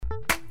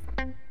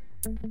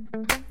Hello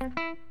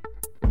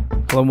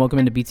and welcome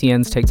into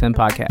BTN's Take 10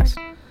 podcast.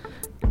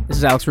 This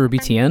is Alex for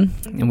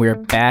BTN, and we are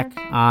back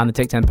on the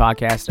Take 10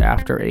 podcast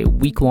after a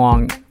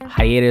week-long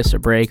hiatus or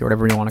break or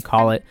whatever you want to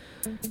call it.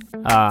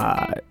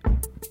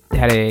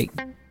 Had a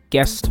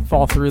guest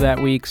fall through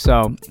that week,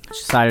 so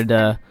decided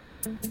to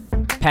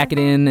pack it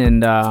in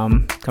and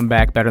come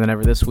back better than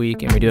ever this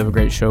week. And we do have a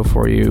great show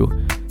for you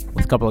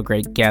with a couple of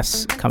great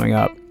guests coming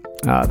up.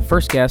 The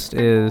first guest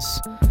is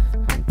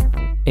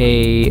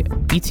a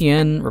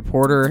BTN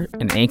reporter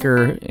and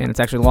anchor, and it's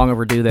actually long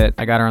overdue that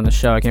I got her on the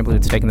show. I can't believe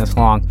it's taken this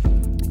long.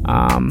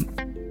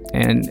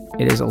 And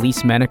it is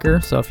Elise Menaker.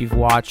 So if you've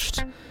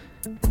watched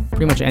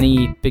pretty much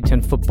any Big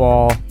Ten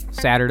football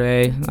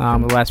Saturday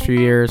the last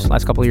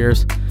couple of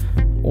years,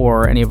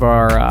 or any of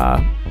our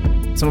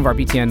some of our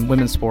BTN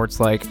women's sports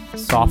like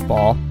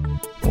softball,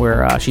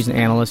 where she's an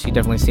analyst, you've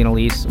definitely seen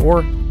Elise,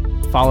 or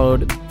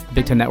followed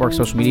Big Ten Network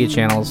social media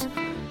channels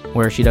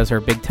where she does her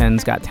Big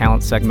Ten's Got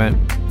Talent segment.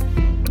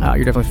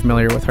 You're definitely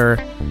familiar with her.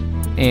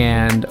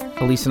 And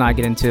Elise and I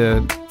get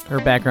into her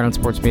background in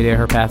sports media,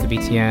 her path to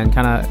BTN,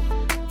 kind of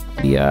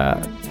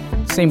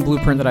the same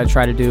blueprint that I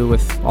try to do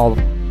with all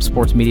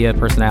sports media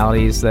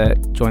personalities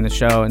that join the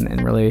show,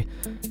 and really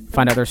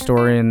find out their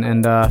story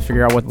and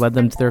figure out what led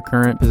them to their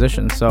current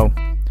position. So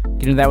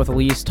get into that with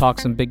Elise, talk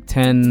some Big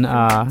Ten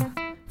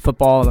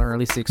football, or at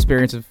least the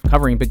experience of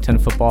covering Big Ten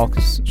football,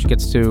 because she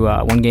gets to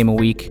one game a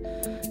week,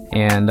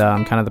 and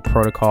kind of the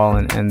protocol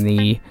and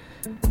the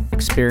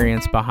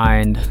experience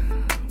behind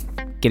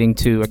getting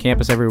to a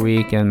campus every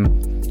week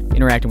and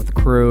interacting with the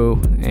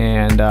crew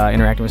and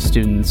interacting with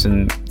students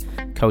and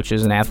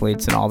coaches and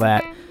athletes and all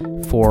that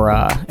for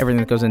everything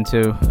that goes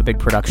into a big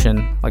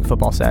production like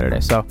Football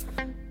Saturday. So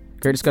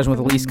great discussion with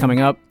Elise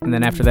coming up. And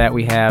then after that,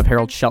 we have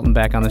Harold Shelton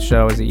back on the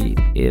show, as he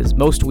is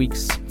most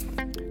weeks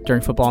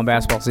during football and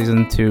basketball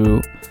season,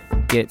 to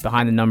get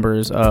behind the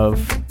numbers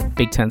of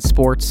Big Ten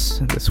sports.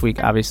 This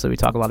week, obviously, we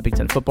talk a lot of Big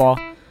Ten football.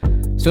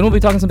 Soon we'll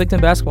be talking some Big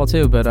Ten basketball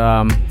too, but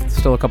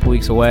still a couple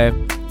weeks away.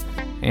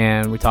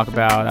 And we talk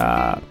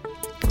about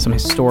some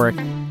historic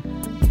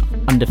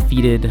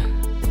undefeated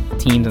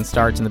teams and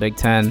starts in the Big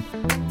Ten,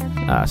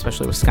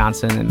 especially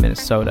Wisconsin and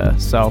Minnesota.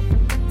 So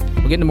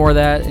we'll get into more of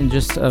that in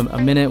just a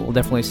minute. We'll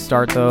definitely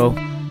start, though,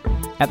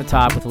 at the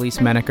top with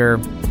Elise Menaker,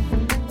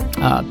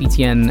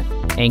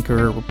 BTN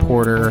anchor,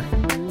 reporter,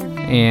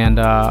 and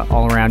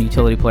all-around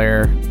utility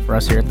player for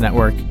us here at the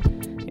network.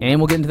 And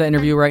we'll get into that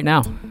interview right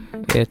now.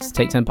 It's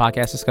Take 10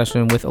 podcast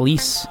discussion with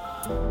Elise.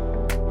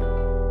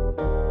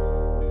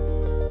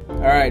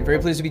 All right, very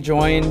pleased to be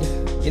joined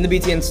in the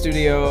BTN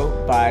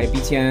studio by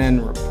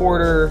BTN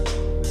reporter,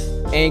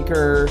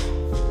 anchor.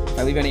 If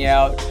I leave any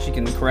out, she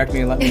can correct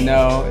me and let me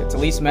know. It's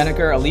Elise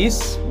Menaker.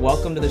 Elise,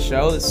 welcome to the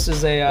show. This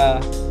is a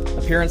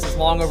appearance that's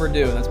long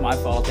overdue, and that's my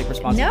fault. I'll take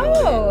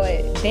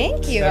responsibility. No,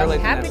 thank you. I'm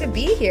happy to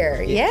be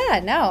here.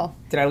 Yeah, no.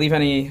 Did I leave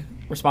any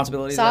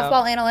responsibilities out?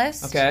 Softball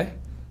analyst. Okay.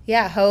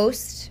 Yeah,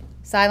 host,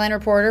 sideline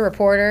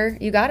reporter.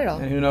 You got it all.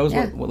 And who knows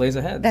what lays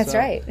ahead. That's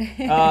right.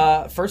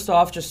 First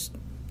off, just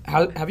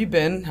how have you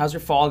been? How's your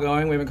fall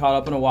going? We haven't caught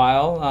up in a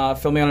while.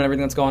 Fill me on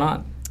everything that's going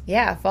on.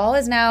 Yeah, fall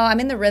is now, I'm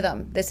in the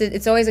rhythm.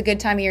 It's always a good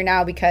time of year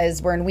now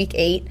because we're in week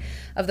 8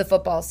 of the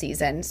football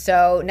season.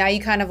 So now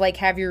you kind of like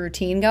have your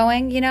routine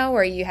going,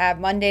 where you have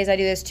Mondays, I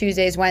do this,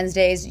 Tuesdays,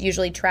 Wednesdays,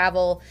 usually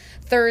travel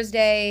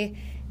Thursday,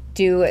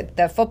 do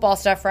the football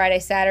stuff Friday,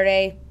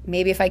 Saturday.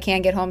 Maybe if I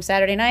can get home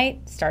Saturday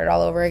night, start it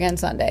all over again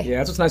Sunday. Yeah,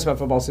 that's what's nice about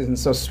football season.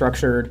 It's so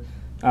structured.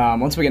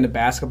 Once we get into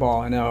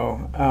basketball, I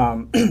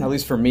know, at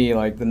least for me,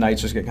 like the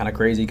nights just get kind of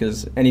crazy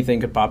because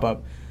anything could pop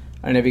up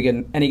on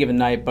any given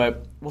night.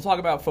 But we'll talk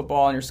about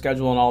football and your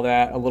schedule and all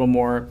that a little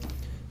more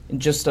in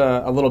just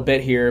a little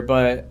bit here.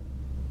 But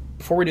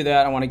before we do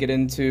that, I want to get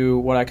into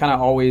what I kind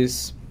of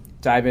always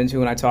dive into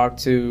when I talk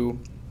to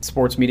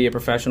sports media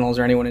professionals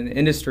or anyone in the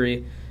industry.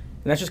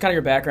 And that's just kind of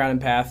your background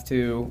and path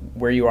to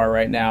where you are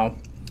right now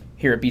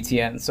here at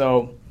BTN.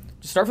 So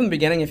just start from the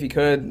beginning if you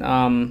could.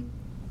 I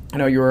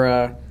know you were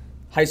a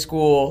high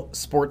school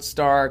sports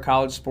star,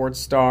 college sports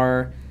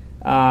star.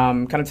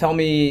 Kind of tell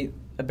me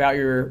about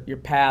your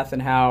path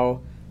and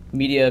how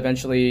media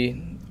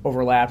eventually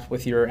overlapped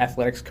with your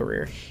athletics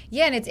career.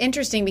 Yeah, and it's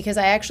interesting because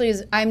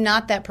I'm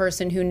not that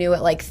person who knew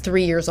at like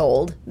 3 years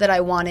old that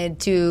I wanted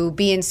to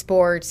be in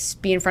sports,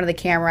 be in front of the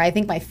camera. I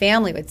think my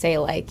family would say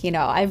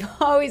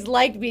I've always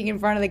liked being in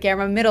front of the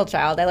camera. I'm a middle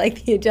child. I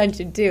like the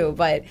attention too.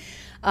 But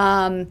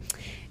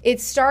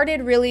it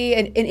started really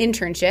an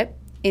internship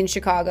in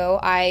Chicago.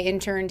 I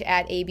interned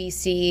at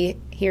ABC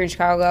here in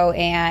Chicago,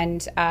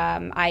 and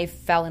I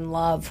fell in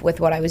love with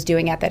what I was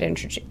doing at that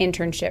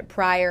internship.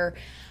 Prior,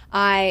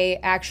 I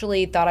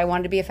actually thought I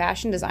wanted to be a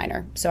fashion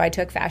designer. So I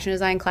took fashion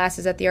design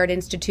classes at the Art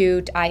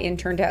Institute. I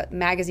interned at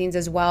magazines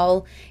as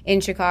well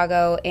in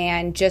Chicago.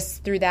 And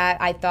just through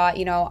that, I thought,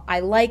 I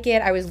like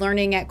it. I was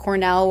learning at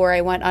Cornell, where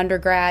I went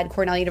undergrad,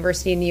 Cornell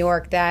University in New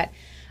York, that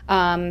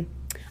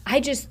I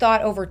just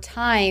thought over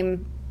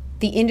time,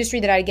 the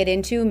industry that I'd get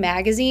into,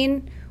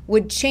 magazine,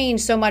 would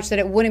change so much that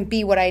it wouldn't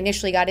be what I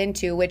initially got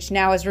into, which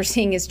now, as we're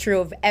seeing, is true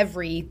of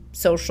every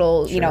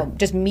social,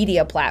 just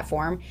media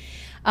platform.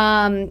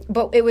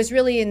 But it was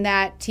really in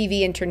that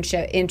TV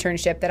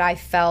internship that I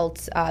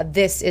felt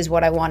this is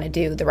what I want to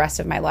do the rest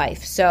of my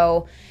life.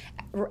 So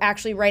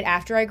actually, right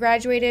after I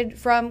graduated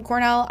from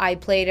Cornell, I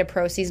played a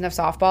pro season of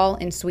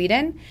softball in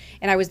Sweden,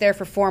 and I was there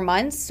for 4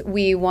 months.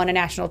 We won a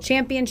national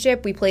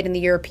championship. We played in the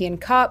European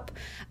Cup.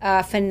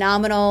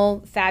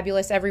 Phenomenal,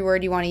 fabulous, every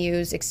word you want to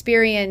use,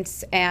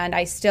 experience, and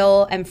I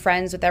still am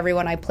friends with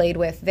everyone I played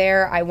with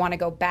there. I want to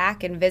go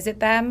back and visit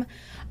them.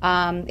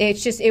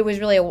 It was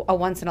really a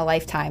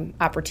once-in-a-lifetime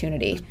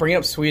opportunity. Bringing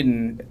up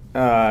Sweden,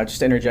 just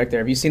to interject there,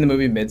 have you seen the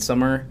movie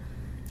Midsummer?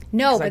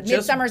 No, but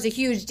Midsummer is a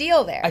huge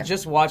deal there. I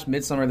just watched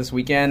Midsummer this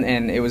weekend,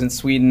 and it was in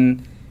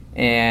Sweden,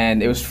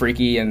 and it was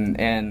freaky.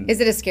 And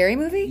is it a scary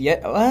movie?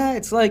 Yeah,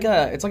 it's like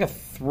a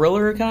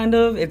thriller kind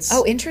of.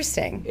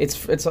 Interesting. It's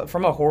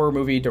from a horror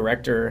movie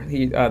director.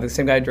 He the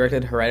same guy who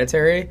directed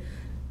Hereditary.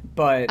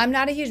 But I'm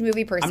not a huge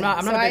movie person.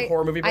 I'm not a big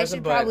horror movie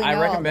person, but I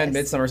recommend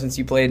Midsummer since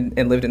you played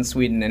and lived in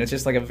Sweden, and it's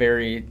just like a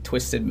very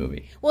twisted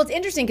movie. Well, it's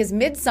interesting because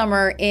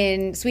Midsummer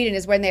in Sweden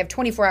is when they have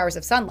 24 hours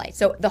of sunlight.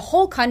 So the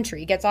whole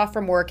country gets off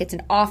from work, it's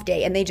an off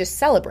day, and they just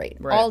celebrate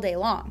all day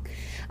long.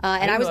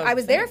 And I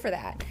was there for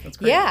that. That's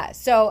great. Yeah,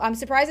 so I'm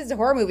surprised it's a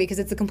horror movie because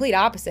it's the complete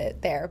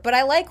opposite there. But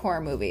I like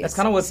horror movies. That's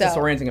kind of what's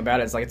disorienting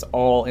about it. It's like it's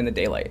all in the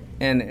daylight,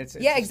 and it's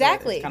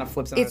exactly. It kind of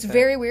flips. It's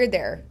very weird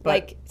there. But,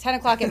 like 10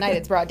 o'clock at night,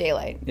 it's broad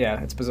daylight.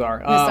 Yeah, it's bizarre.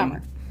 In the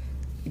summer.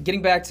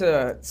 Getting back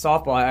to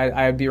softball,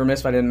 I'd be remiss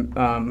if I didn't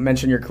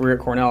mention your career at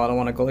Cornell. I don't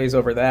want to glaze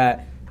over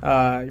that.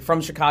 You're from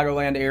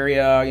Chicagoland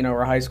area,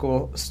 we're a high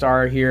school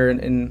star here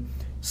in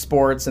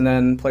sports, and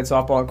then played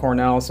softball at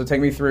Cornell. So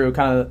take me through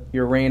kind of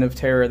your reign of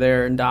terror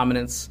there and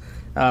dominance.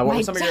 What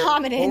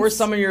were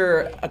some of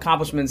your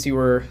accomplishments you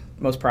were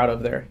most proud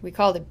of there? We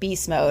called it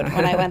beast mode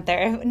when I went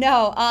there.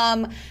 No,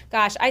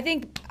 I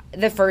think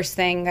the first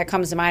thing that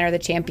comes to mind are the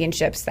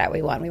championships that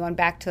we won. We won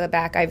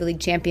back-to-back Ivy League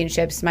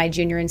championships my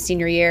junior and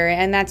senior year,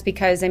 and that's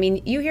because,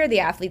 you hear the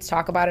athletes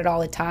talk about it all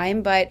the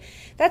time, but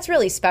that's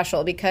really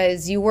special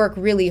because you work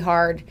really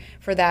hard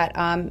for that,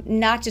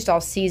 not just all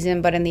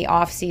season, but in the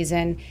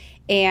off-season.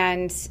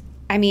 And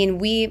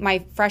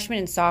my freshman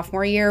and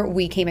sophomore year,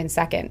 we came in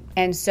second.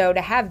 And so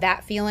to have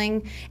that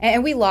feeling,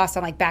 and we lost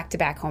on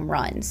back-to-back home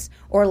runs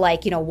or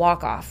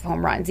walk-off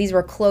home runs. These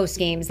were close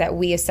games that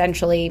we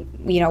essentially,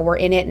 were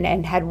in it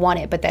and had won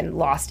it, but then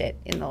lost it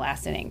in the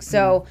last inning.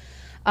 So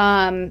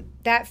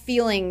that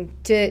feeling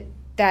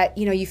that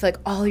you feel like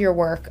all your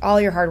work,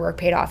 all your hard work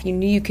paid off. You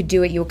knew you could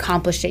do it. You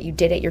accomplished it. You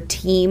did it. Your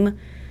team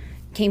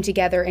came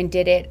together and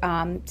did it.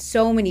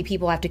 So many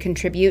people have to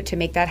contribute to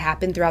make that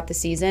happen throughout the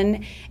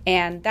season,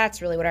 and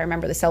that's really what I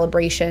remember, the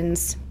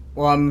celebrations.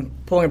 Well, I'm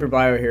pulling up your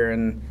bio here,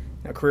 and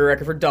career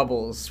record for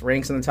doubles,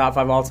 ranks in the top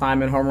 5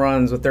 all-time in home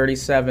runs with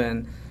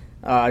 37.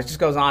 It just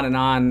goes on, and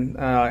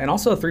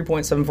also a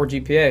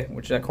 3.74 GPA,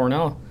 which at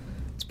Cornell,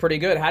 it's pretty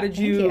good. How did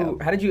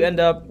you end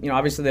up,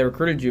 obviously they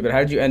recruited you, but how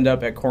did you end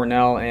up at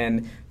Cornell?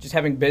 And just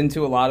having been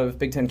to a lot of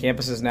Big Ten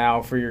campuses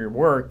now for your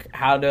work,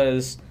 how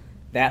does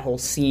that whole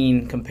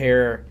scene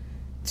compare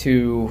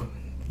to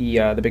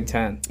the Big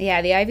Ten?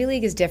 Yeah, the Ivy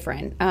League is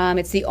different.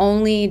 It's the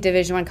only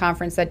Division I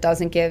conference that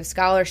doesn't give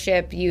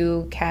scholarship.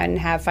 You can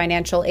have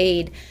financial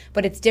aid,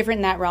 but it's different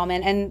in that realm.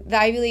 And the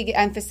Ivy League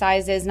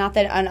emphasizes, not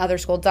that another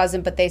school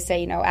doesn't, but they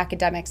say,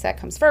 academics, that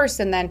comes first,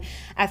 and then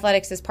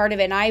athletics is part of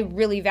it. And I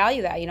really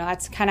value that.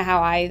 That's kind of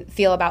how I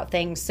feel about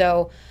things.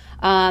 So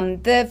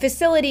the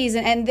facilities,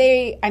 and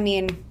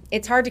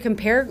it's hard to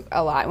compare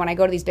a lot. When I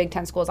go to these Big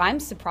Ten schools, I'm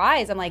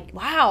surprised. I'm like,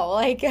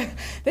 wow,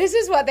 this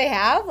is what they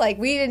have.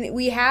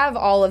 We have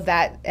all of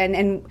that,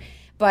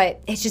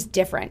 but it's just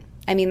different.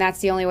 That's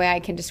the only way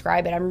I can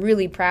describe it. I'm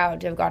really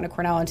proud to have gone to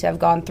Cornell and to have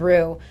gone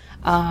through,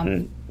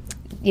 to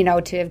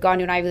have gone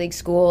to an Ivy League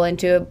school and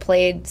to have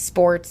played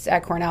sports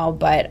at Cornell.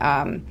 But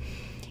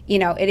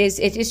it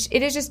is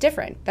just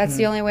different. That's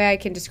the only way I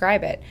can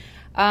describe it.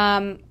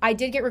 I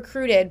did get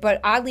recruited, but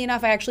oddly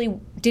enough, I actually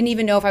didn't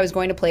even know if I was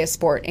going to play a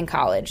sport in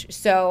college.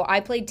 So I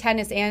played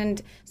tennis and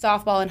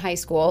softball in high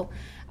school.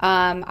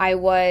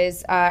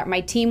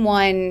 My team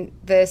won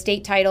the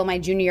state title my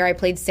junior year. I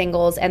played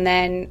singles, and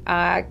then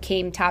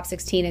came top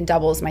 16 in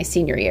doubles my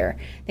senior year.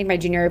 I think my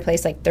junior year I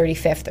placed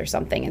 35th or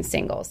something in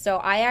singles. So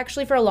I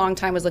actually for a long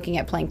time was looking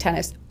at playing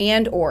tennis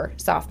and or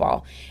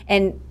softball.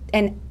 And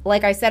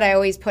like I said, I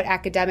always put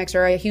academics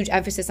or a huge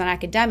emphasis on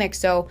academics.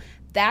 So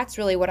that's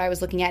really what I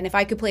was looking at. And if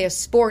I could play a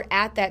sport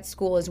at that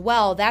school as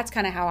well, that's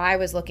kind of how I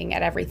was looking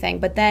at everything.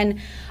 But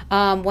then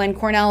when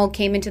Cornell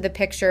came into the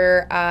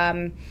picture,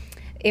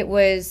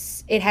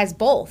 it has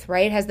both,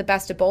 right? It has the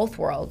best of both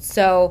worlds.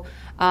 So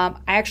I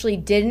actually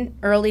did an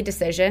early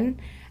decision,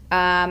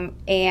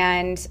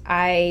 and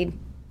I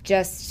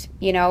just,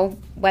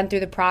 went through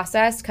the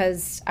process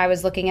because I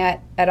was looking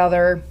at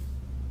other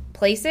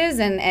places.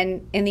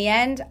 And in the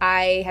end,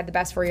 I had the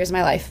best 4 years of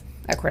my life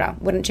at Cornell.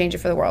 Wouldn't change it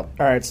for the world.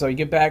 All right, so you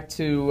get back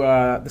to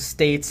the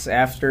States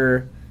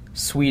after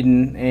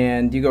Sweden,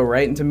 and you go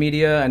right into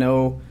media. I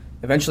know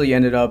eventually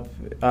ended up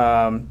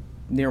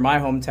near my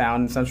hometown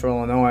in Central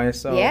Illinois.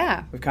 So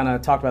we've kind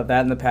of talked about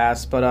that in the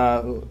past.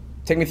 But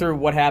take me through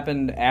what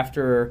happened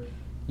after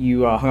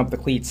you hung up the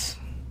cleats.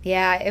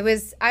 Yeah,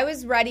 I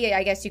was ready,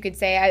 I guess you could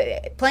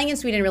say. Playing in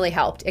Sweden really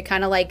helped. It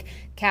kind of like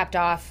capped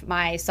off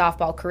my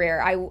softball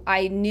career.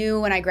 I knew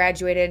when I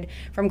graduated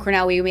from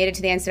Cornell, we made it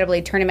to the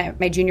NCAA tournament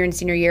my junior and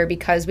senior year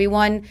because we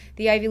won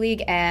the Ivy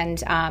League,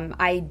 and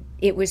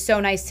it was so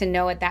nice to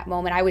know at that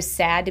moment. I was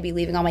sad to be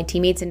leaving all my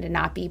teammates and to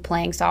not be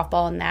playing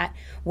softball in that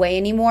way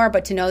anymore,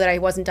 but to know that I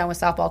wasn't done with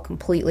softball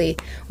completely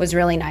was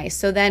really nice.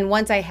 So then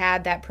once I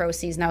had that pro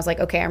season, I was like,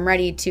 okay, I'm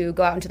ready to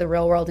go out into the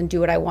real world and do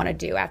what I want to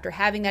do. After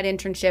having that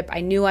internship,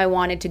 I knew I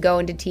wanted to go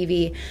into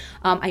TV.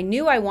 I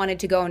knew I wanted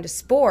to go into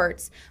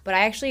sports, but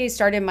I actually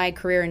started my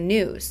career in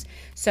news.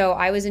 So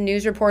I was a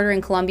news reporter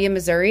in Columbia,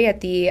 Missouri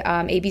at the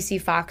ABC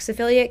Fox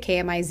affiliate,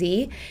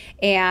 KMIZ,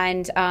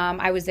 and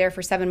I was there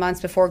for 7 months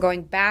before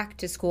going back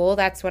to school.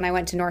 That's when I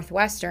went to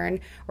Northwestern,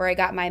 where I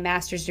got my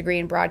master's degree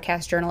in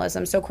broadcast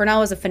journalism. So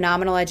Cornell was a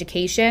phenomenal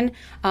education,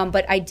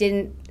 but I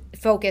didn't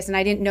focus and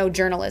I didn't know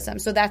journalism.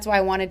 So that's why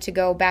I wanted to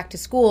go back to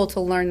school to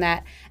learn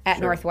that at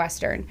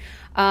Northwestern.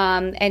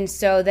 And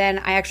so then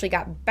I actually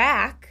got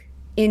back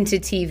into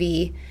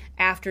TV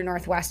after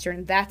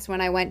Northwestern. That's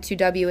when I went to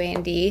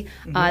WAND, the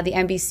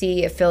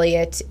NBC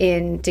affiliate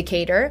in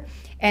Decatur.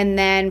 And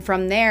then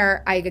from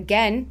there, I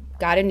again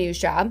got a news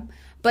job.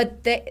 But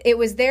it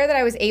was there that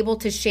I was able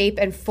to shape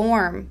and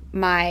form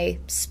my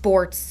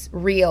sports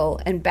reel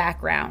and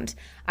background.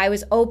 I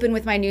was open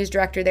with my news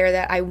director there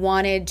that I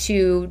wanted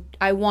to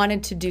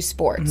do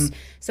sports.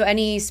 So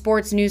any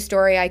sports news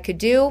story I could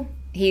do,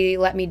 he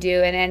let me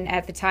do. And then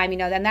at the time,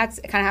 then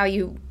that's kind of how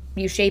you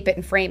shape it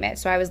and frame it.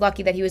 So I was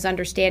lucky that he was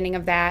understanding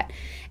of that.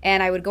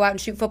 And I would go out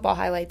and shoot football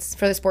highlights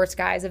for the sports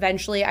guys.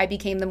 Eventually, I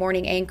became the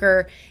morning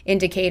anchor in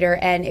Decatur,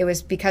 and it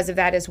was because of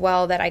that as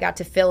well that I got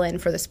to fill in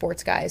for the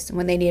sports guys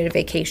when they needed a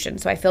vacation.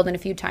 So I filled in a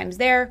few times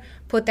there,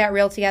 put that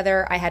reel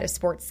together. I had a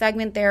sports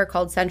segment there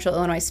called Central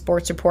Illinois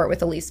Sports Report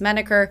with Elise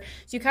Menaker.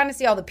 So you kind of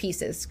see all the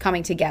pieces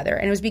coming together.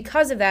 And it was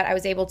because of that I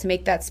was able to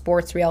make that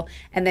sports reel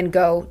and then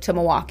go to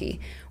Milwaukee,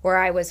 where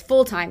I was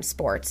full-time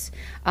sports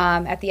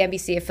at the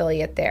NBC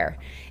affiliate there,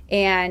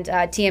 and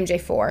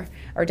TMJ4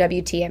 or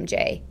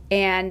WTMJ.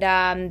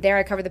 And there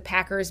I covered the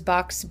Packers,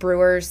 Bucks,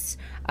 Brewers,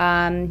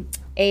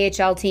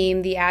 AHL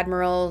team, the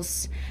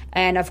Admirals,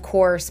 and of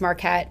course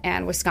Marquette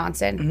and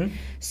Wisconsin.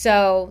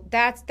 So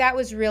that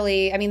was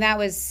really, that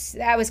was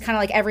kind of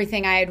like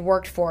everything I had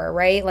worked for,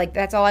 right? Like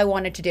that's all I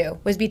wanted to do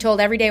was be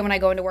told every day when I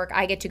go into work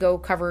I get to go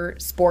cover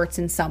sports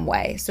in some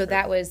way. So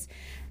that was,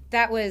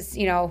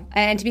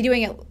 and to be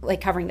doing it like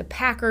covering the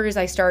Packers,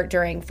 I start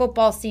during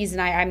football season.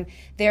 I'm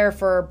there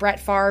for Brett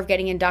Favre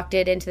getting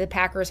inducted into the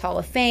Packers Hall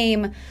of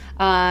Fame.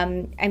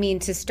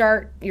 To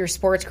start your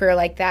sports career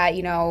like that,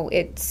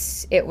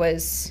 it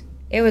was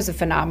a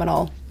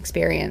phenomenal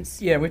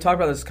experience. Yeah, we talked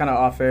about this kind of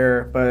off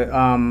air, but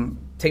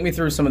take me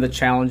through some of the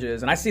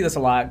challenges. And I see this a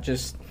lot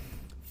just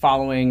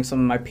following some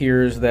of my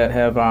peers that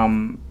have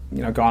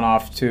gone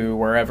off to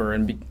wherever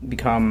and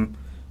become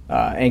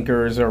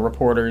anchors or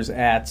reporters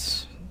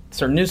at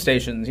certain news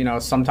stations,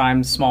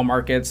 sometimes small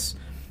markets,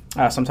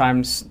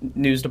 sometimes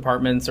news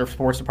departments or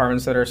sports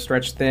departments that are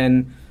stretched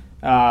thin.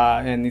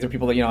 And these are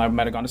people that, I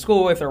might have gone to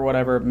school with or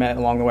whatever, met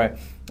along the way.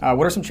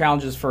 What are some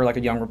challenges for like a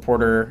young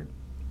reporter,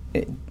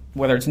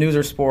 whether it's news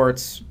or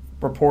sports,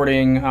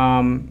 reporting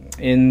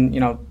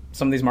in,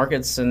 some of these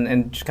markets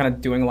and just kind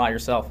of doing a lot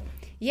yourself?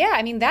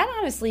 Yeah, that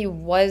honestly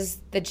was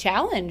the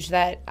challenge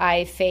that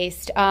I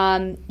faced.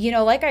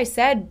 Like I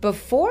said,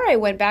 before I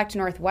went back to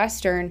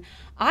Northwestern,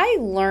 I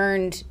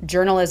learned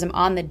journalism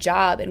on the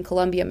job in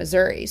Columbia,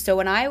 Missouri. So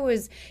when I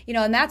was,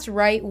 and that's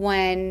right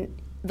when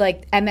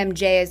like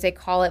MMJ, as they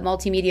call it,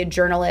 multimedia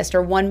journalist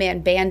or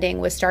one-man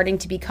banding was starting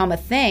to become a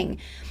thing.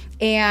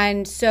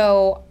 And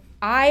so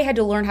I had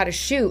to learn how to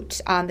shoot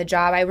on the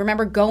job. I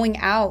remember going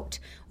out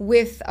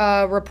with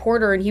a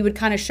reporter and he would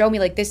kind of show me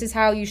like, this is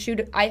how you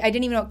shoot. I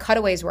didn't even know what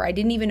cutaways were. I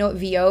didn't even know what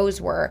VOs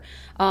were.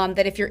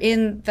 That if you're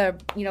in the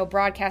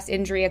broadcast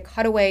industry, a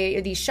cutaway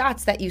are these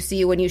shots that you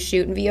see when you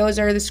shoot, and VOs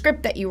are the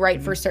script that you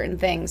write for certain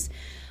things.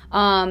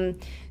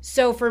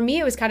 So for me,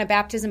 it was kind of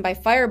baptism by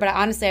fire, but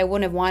honestly, I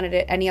wouldn't have wanted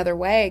it any other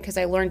way because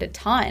I learned a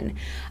ton.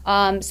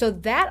 So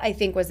that, I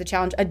think, was the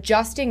challenge.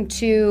 Adjusting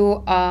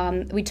to,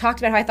 we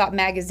talked about how I thought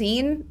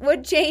magazine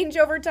would change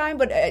over time,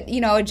 but,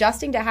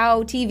 adjusting to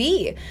how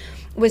TV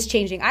was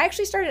changing. I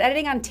actually started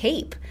editing on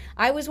tape.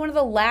 I was one of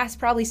the last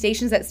probably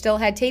stations that still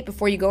had tape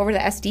before you go over the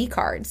SD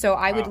card. So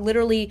I would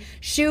literally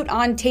shoot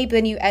on tape,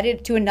 then you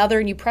edit to another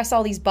and you press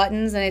all these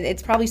buttons, and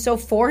it's probably so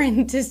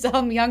foreign to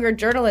some younger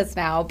journalists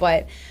now,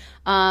 but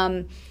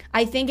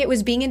I think it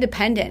was being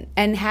independent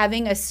and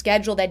having a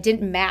schedule that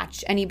didn't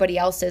match anybody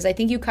else's. I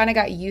think you kind of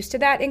got used to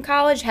that in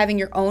college, having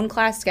your own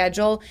class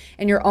schedule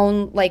and your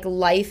own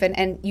life,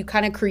 and you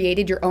kind of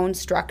created your own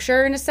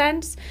structure in a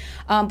sense.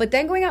 But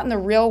then going out in the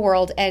real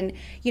world, and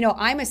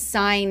I'm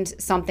assigned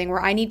something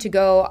where I need to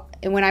go.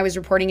 And when I was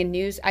reporting in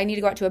news, I need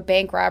to go out to a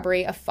bank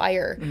robbery, a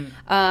fire,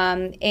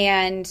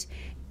 and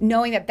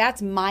knowing that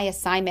that's my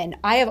assignment.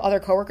 I have other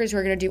coworkers who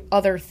are going to do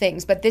other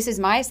things, but this is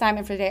my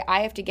assignment for today.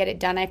 I have to get it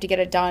done. I have to get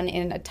it done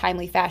in a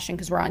timely fashion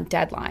because we're on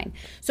deadline.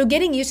 So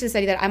getting used to the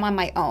idea that I'm on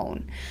my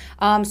own.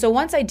 So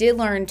once I did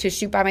learn to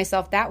shoot by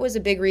myself, that was a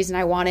big reason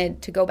I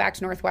wanted to go back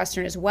to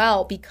Northwestern as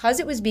well,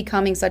 because it was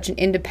becoming such an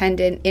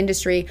independent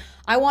industry.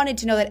 I wanted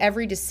to know that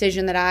every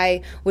decision that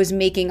I was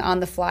making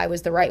on the fly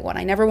was the right one.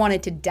 I never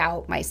wanted to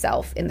doubt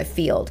myself in the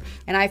field.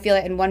 And I feel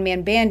it in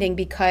one-man banding,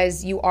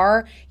 because you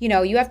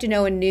have to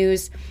know in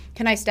news,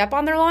 can I step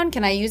on their lawn?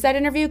 Can I use that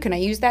interview? Can I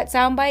use that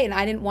soundbite? And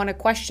I didn't want to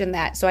question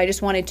that. So I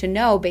just wanted to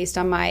know based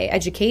on my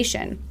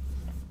education.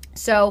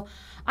 So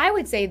I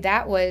would say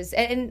that was,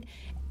 and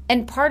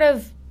part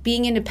of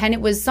being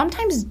independent was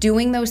sometimes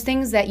doing those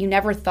things that you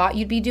never thought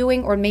you'd be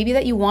doing, or maybe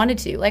that you wanted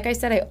to. Like I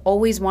said, I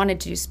always wanted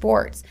to do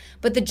sports,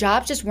 but the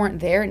jobs just weren't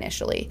there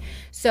initially.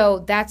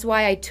 So that's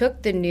why I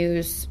took the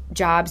news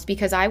jobs,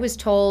 because I was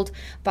told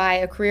by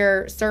a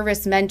career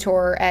service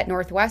mentor at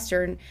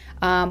Northwestern,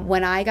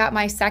 when I got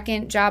my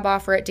second job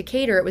offer at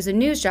Decatur, it was a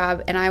news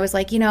job, and I was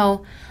like,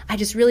 I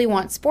just really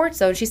want sports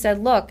though. And she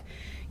said, look,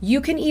 you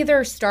can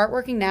either start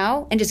working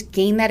now and just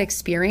gain that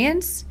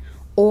experience,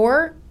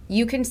 or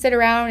you can sit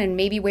around and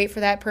maybe wait for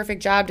that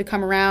perfect job to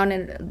come around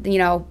and,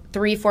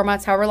 3-4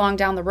 months, however long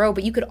down the road,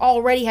 but you could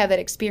already have that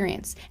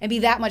experience and be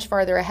that much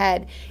farther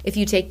ahead if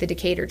you take the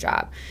Decatur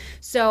job.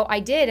 So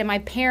I did, and my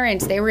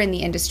parents, they were in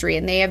the industry,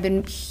 and they have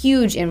been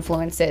huge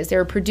influences. They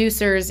were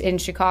producers in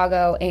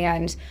Chicago,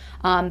 and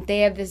they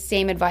have the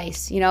same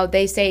advice.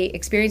 They say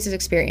experience is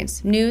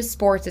experience. News,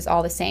 sports is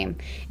all the same.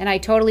 And I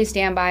totally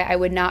stand by. I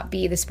would not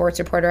be the sports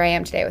reporter I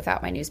am today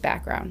without my news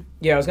background.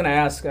 Yeah, I was going to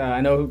ask,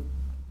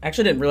 I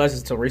actually didn't realize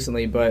this until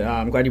recently, but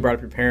I'm glad you brought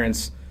up your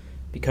parents,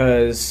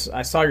 because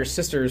I saw your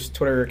sister's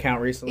Twitter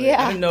account recently.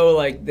 Yeah. I didn't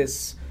know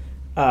this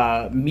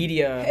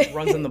media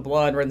runs in the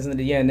blood, runs in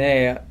the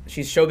DNA.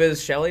 She's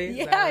Showbiz Shelly?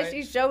 Yeah, right?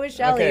 She's Showbiz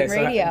Shelly in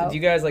radio. Do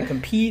you guys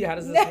compete? How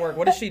does this work?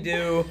 What does she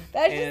do?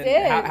 That's just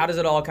it. How does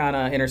it all kind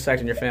of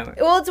intersect in your family?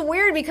 Well, it's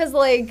weird because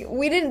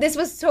this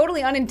was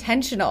totally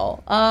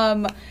unintentional.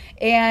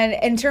 And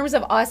in terms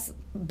of us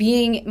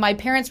my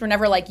parents were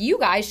never like, you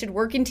guys should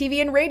work in TV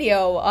and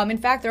radio. In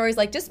fact, they're always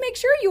like, just make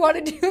sure you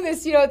want to do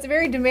this. It's a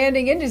very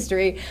demanding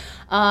industry.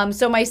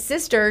 So my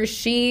sister,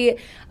 she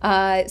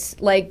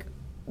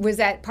was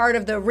at part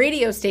of the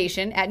radio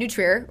station at New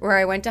Trier, where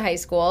I went to high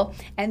school.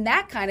 And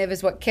that kind of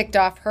is what kicked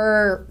off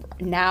her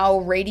now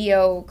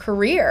radio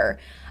career.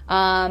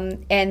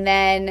 And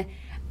then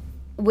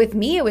with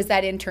me, it was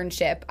that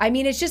internship. I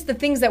mean, it's just the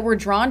things that we're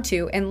drawn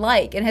to and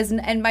like.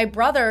 And my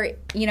brother,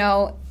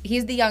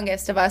 he's the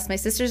youngest of us. My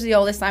sister's the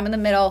oldest. I'm in the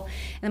middle.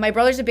 And my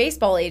brother's a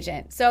baseball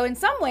agent. So in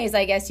some ways,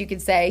 I guess you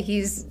could say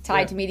he's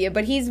tied to media,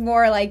 but he's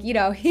more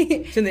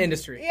he's in the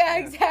industry. Yeah,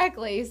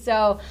 exactly.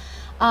 So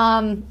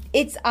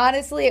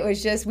it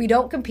was just, we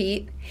don't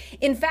compete.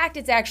 In fact,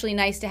 it's actually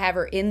nice to have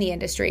her in the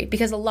industry,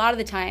 because a lot of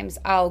the times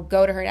I'll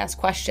go to her and ask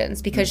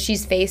questions, because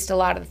she's faced a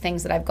lot of the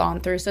things that I've gone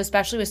through. So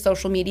especially with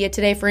social media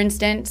today, for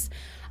instance,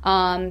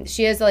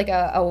 she has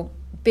a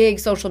big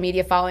social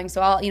media following.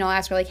 So I'll,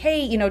 ask her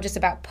hey, just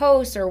about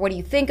posts, or what do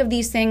you think of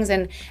these things?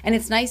 And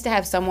it's nice to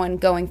have someone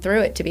going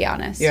through it, to be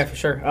honest. Yeah, for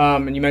sure.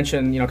 And you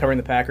mentioned, covering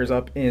the Packers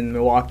up in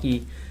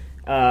Milwaukee.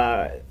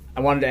 I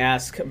wanted to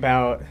ask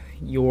about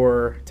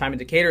your time in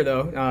Decatur,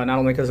 though, not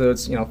only because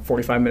it's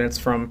 45 minutes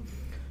from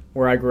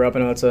where I grew up. I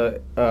know it's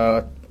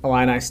a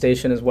Illini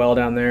station as well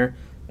down there.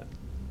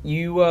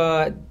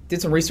 You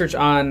did some research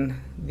on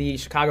the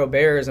Chicago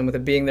Bears, and with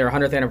it being their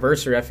 100th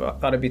anniversary, I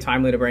thought it'd be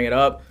timely to bring it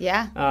up.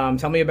 Yeah.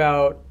 Tell me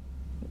about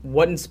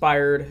what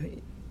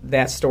inspired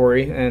that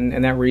story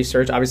and that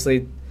research.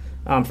 Obviously,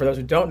 for those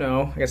who don't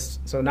know, I guess,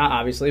 so not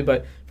obviously,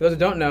 but for those who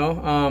don't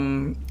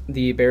know,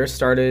 the Bears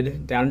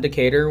started down in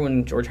Decatur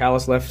when George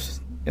Halas left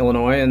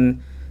Illinois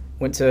and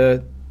went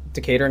to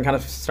Decatur and kind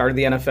of started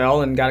the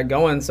NFL and got it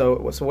going. So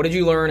what did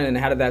you learn, and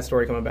how did that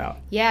story come about?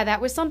 Yeah, that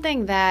was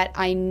something that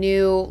I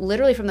knew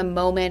literally from the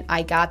moment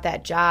I got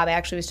that job. I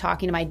actually was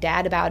talking to my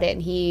dad about it,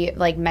 and he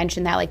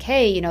mentioned that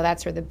hey,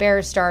 that's where the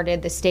Bears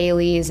started, the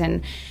Staleys,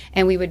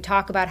 and we would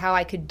talk about how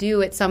I could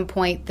do at some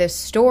point this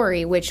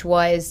story, which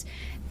was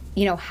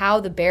how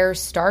the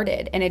Bears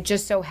started. And it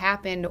just so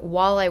happened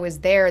while I was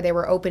there, they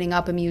were opening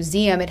up a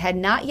museum. It had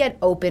not yet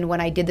opened when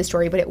I did the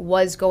story, but it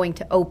was going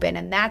to open.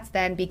 And that's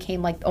then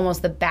became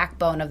almost the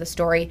backbone of the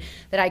story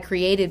that I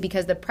created,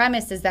 because the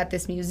premise is that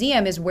this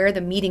museum is where the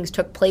meetings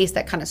took place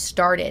that kind of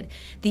started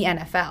the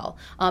NFL.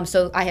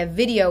 So I have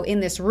video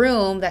in this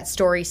room that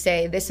stories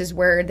say this is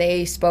where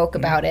they spoke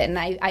about it. And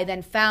I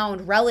then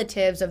found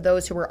relatives of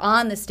those who were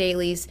on the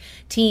Staley's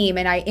team,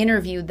 and I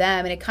interviewed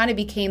them, and it kind of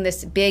became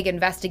this big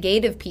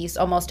investigative piece,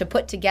 almost to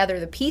put together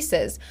the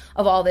pieces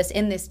of all this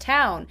in this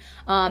town.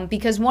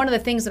 Because one of the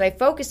things that I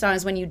focused on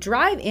is when you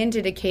drive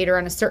into Decatur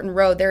on a certain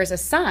road, there is a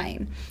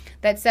sign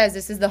that says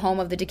this is the home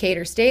of the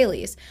Decatur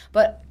Staleys.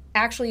 But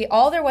actually,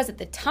 all there was at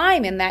the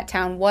time in that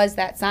town was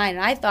that sign.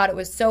 And I thought it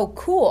was so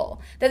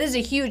cool that this is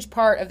a huge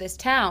part of this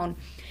town.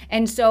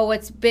 And so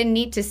what's been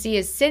neat to see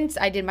is since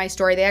I did my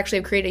story, they actually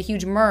have created a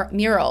huge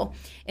mural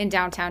in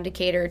downtown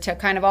Decatur to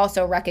kind of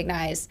also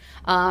recognize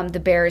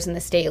the Bears and the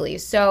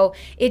Staleys. So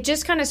it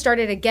just kind of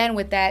started again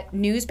with that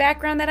news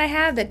background that I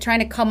have, that trying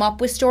to come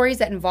up with stories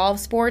that involve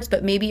sports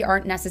but maybe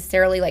aren't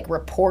necessarily like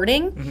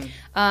reporting.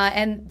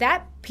 And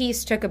that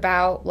piece took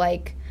about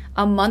like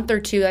a month or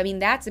two. I mean,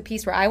 that's a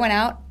piece where I went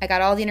out, I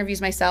got all the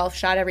interviews myself,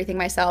 shot everything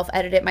myself,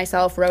 edited it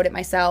myself, wrote it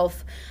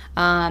myself.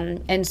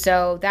 And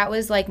so that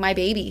was like my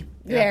baby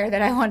there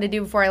that I wanted to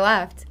do before I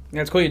left.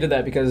 Yeah, it's cool you did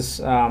that because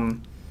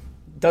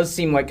it does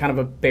seem like kind of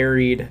a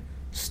buried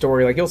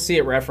story. Like you'll see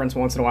it referenced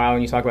once in a while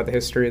when you talk about the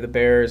history of the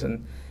Bears,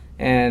 and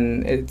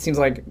it seems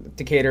like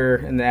Decatur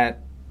and that,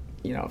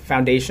 you know,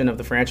 foundation of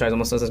the franchise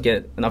almost doesn't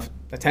get enough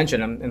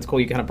attention, and it's cool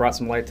you kind of brought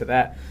some light to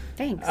that.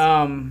 Thanks.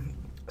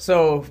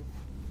 So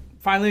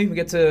finally, we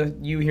get to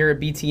you here at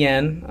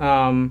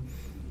BTN.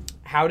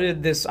 How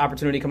did this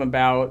opportunity come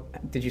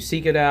about? Did you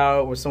seek it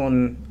out? Was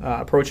someone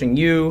approaching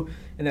you?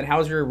 And then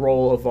how's your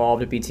role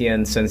evolved at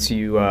BTN since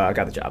you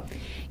got the job?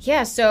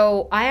 Yeah,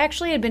 so I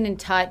actually had been in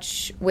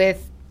touch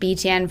with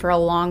BTN for a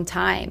long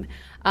time.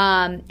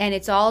 And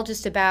it's all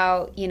just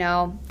about, you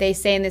know, they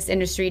say in this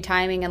industry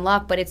timing and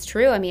luck, but it's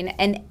true. I mean,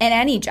 and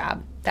any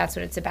job, that's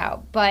what it's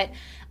about. But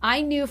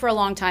I knew for a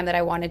long time that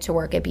I wanted to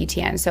work at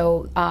BTN.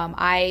 So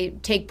I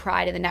take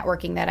pride in the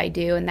networking that I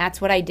do, and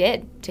that's what I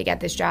did to get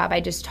this job.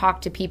 I just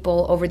talked to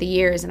people over the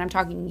years, and I'm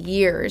talking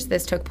years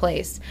this took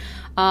place.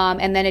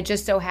 And then it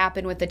just so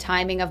happened with the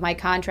timing of my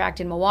contract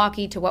in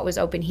Milwaukee to what was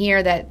open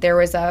here that there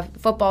was a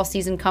football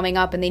season coming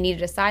up and they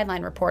needed a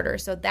sideline reporter.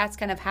 So that's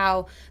kind of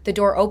how the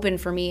door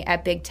opened for me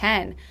at Big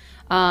Ten.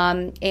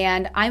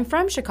 And I'm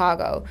from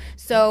Chicago,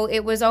 so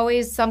it was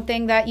always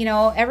something that, you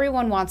know,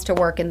 everyone wants to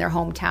work in their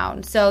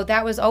hometown. So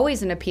that was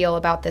always an appeal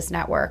about this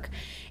network.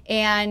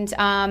 And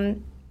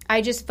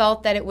I just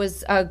felt that it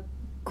was a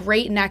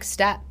great next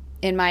step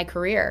in my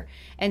career.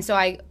 And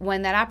so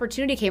when that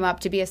opportunity came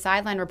up to be a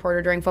sideline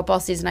reporter during football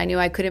season, I knew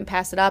I couldn't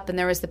pass it up, and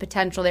there was the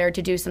potential there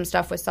to do some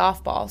stuff with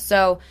softball.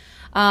 So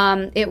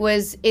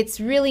it's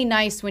really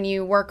nice when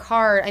you work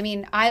hard. I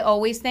mean, I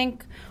always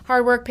think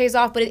hard work pays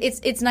off, but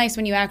it's nice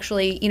when you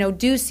actually, you know,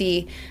 do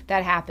see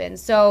that happen.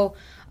 So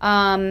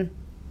from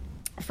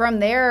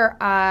there,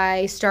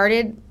 I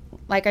started,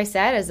 like I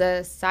said, as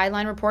a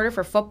sideline reporter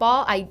for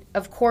football. I,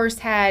 of course,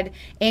 had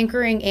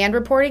anchoring and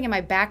reporting in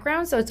my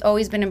background, so it's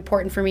always been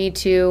important for me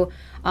to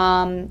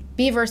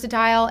be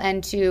versatile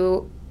and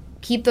to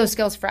keep those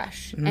skills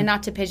fresh and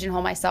not to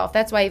pigeonhole myself.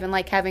 That's why I even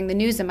like having the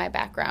news in my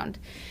background.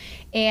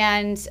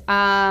 And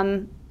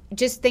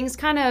just things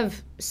kind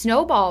of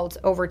snowballed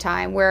over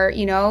time where,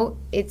 you know,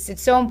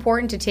 it's so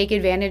important to take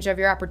advantage of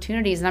your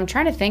opportunities. And I'm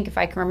trying to think if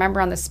I can remember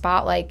on the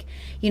spot, like,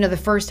 you know, the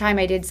first time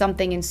I did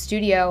something in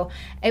studio,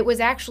 it was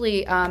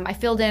actually, I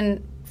filled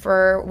in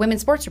for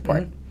Women's Sports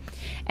Report.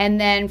 And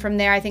then from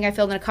there, I think I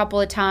filled in a couple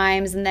of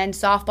times, and then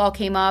softball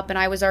came up and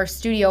I was our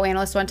studio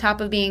analyst. So on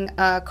top of being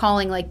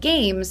calling like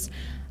games,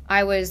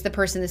 I was the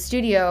person in the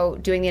studio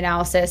doing the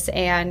analysis,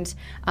 and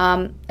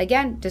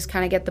again, just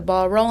kind of get the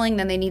ball rolling.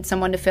 Then they need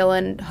someone to fill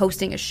in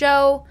hosting a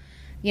show.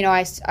 You know,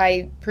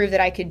 I proved that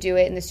I could do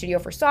it in the studio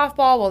for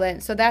softball. Well, then,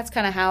 so that's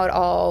kind of how it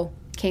all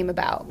came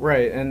about.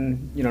 Right,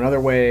 and you know,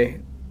 another way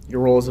your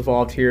role has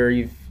evolved here,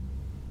 you've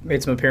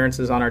made some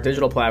appearances on our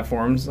digital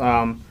platforms.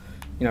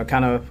 You know,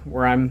 kind of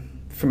where I'm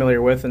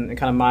familiar with, and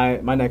kind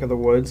of my neck of the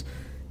woods.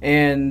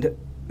 And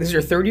this is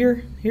your third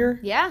year here?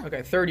 Yeah.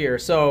 Okay, third year.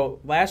 So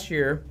last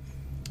year,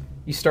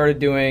 you started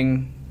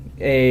doing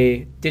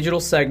a digital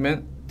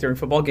segment during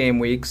football game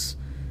weeks.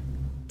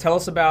 Tell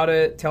us about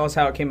it. Tell us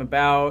how it came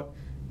about,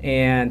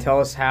 and tell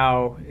us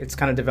how it's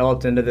kind of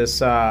developed into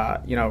this,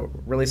 you know,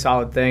 really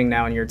solid thing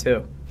now in year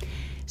two.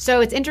 So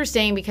it's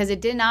interesting because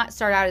it did not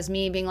start out as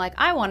me being like,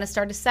 I want to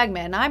start a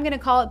segment and I'm going to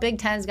call it Big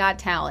Ten's Got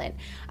Talent.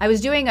 I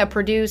was doing a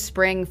Purdue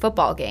spring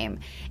football game.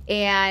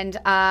 And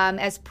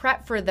as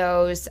prep for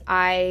those,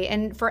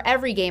 and for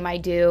every game I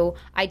do,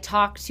 I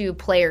talk to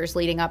players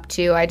leading up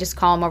to. I just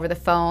call them over the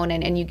phone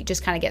and you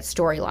just kind of get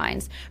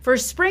storylines. For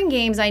spring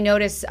games, I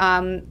notice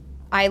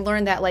I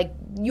learned that, like,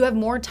 you have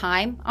more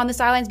time on the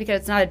sidelines because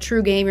it's not a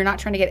true game. You're not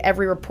trying to get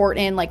every report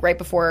in, like, right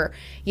before,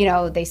 you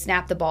know, they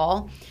snap the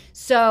ball.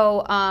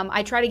 So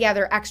I try to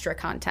gather extra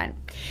content.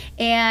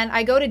 And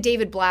I go to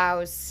David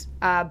Blau's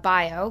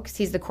bio, because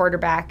he's the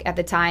quarterback at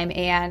the time,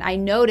 and I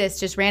noticed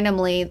just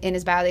randomly in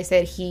his bio they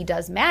said he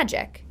does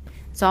magic.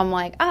 So I'm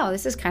like, oh,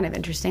 this is kind of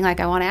interesting.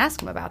 Like, I want to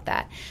ask him about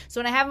that. So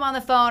when I have him on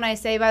the phone, I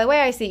say, by the way,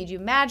 I see you do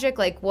magic.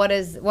 Like, what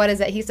is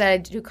that? He said, I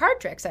do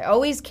card tricks. I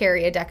always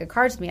carry a deck of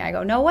cards with me. I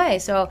go, no way.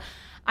 So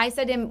I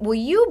said to him, will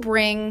you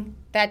bring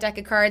that deck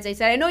of cards? I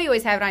said, I know you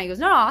always have it on. He goes,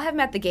 no, I'll have them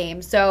at the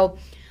game. So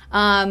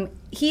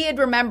He had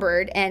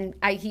remembered, and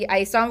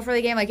I saw him before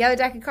the game, like, the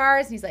deck of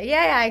cards? And he's like,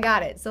 yeah, I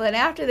got it. So then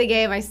after the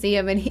game, I see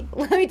him, and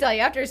let me tell you,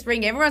 after a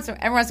spring game, everyone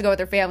wants to go with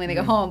their family and they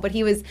go home, but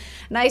he was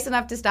nice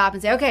enough to stop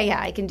and say, okay, yeah,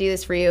 I can do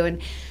this for you.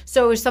 And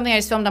so it was something I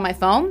just filmed on my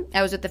phone.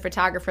 I was with the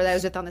photographer that I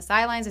was with on the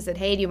sidelines. I said,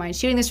 hey, do you mind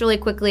shooting this really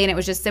quickly? And it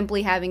was just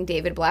simply having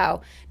David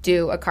Blau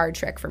do a card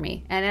trick for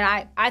me. And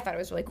then I thought it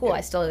was really cool. Yeah.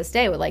 I still to this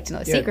day would like to know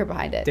the secret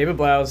behind it. David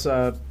Blau's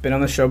been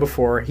on the show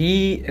before.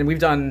 And we've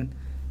done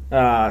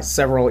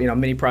several,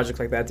 mini projects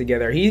like that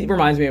together. He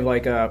reminds me of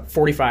like a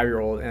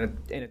 45-year-old in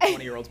a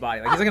 20-year-old's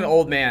body. Like he's like an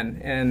old man,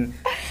 and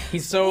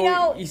he's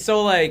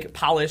so like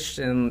polished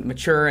and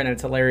mature, and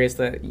it's hilarious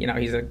that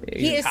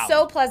he is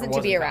so pleasant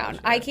to be around.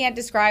 I can't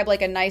describe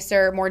like a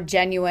nicer, more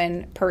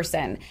genuine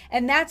person,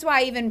 and that's why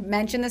I even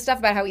mentioned this stuff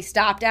about how he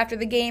stopped after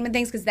the game and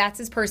things, because that's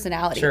his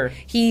personality. Sure.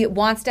 He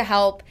wants to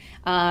help.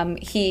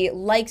 He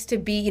likes to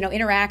be,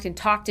 interact and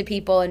talk to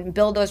people and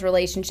build those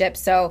relationships.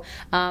 So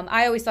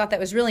I always thought that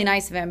was really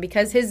nice of him,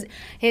 because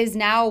his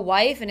now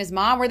wife and his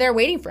mom were there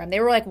waiting for him. They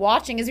were like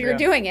watching as we were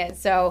doing it.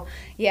 So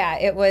yeah,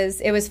 it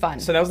was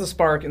fun. So that was the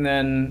spark, and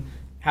then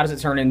how does it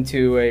turn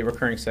into a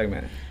recurring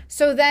segment?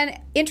 So then,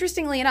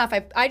 interestingly enough,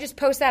 I just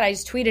posted that. I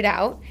just tweeted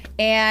out,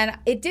 and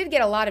it did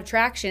get a lot of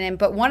traction.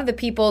 But one of the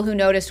people who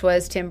noticed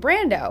was Tim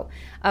Brando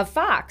of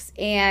Fox.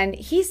 And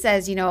he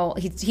says, he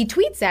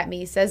tweets at me,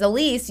 he says,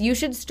 Elise, you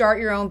should start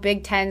your own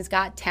Big Ten's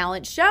Got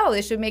Talent show.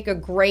 This should make a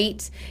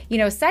great,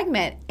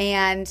 segment.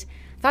 And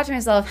I thought to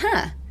myself,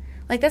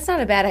 that's not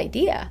a bad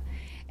idea.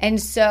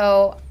 And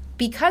so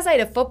because I had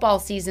a football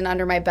season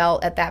under my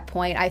belt at that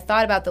point, I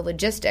thought about the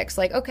logistics.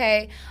 Like,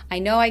 okay, I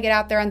know I get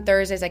out there on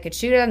Thursdays. I could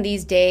shoot it on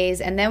these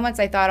days. And then once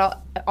I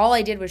thought all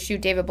I did was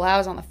shoot David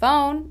Blau's on the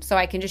phone, so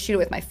I can just shoot it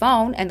with my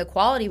phone. And the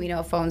quality we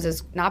know of phones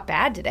is not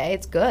bad today.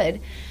 It's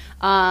good.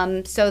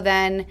 So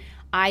then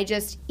I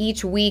just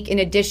each week, in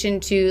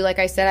addition to, like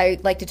I said, I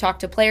like to talk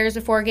to players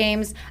before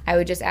games, I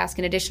would just ask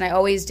in addition. I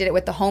always did it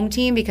with the home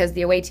team, because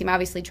the away team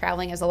obviously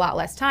traveling has a lot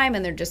less time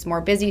and they're just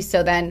more busy.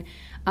 So then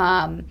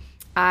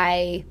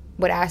I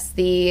would ask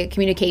the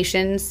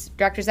communications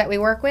directors that we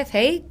work with,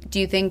 hey,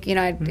 do you think,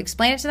 I'd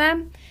explain it to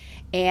them?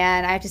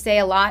 And I have to say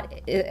a lot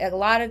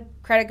of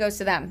credit goes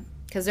to them,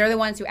 because they're the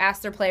ones who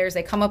ask their players.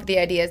 They come up with the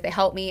ideas. They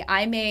help me.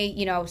 I may,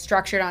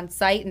 structure it on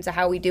site into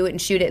how we do it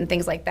and shoot it and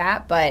things like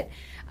that. But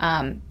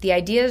the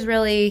idea is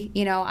really,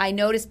 I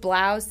noticed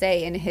Blau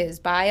say in his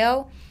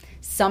bio,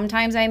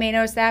 sometimes I may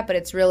notice that, but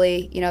it's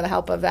really, the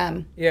help of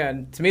them. Yeah,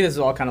 and to me, this is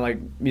all kind of like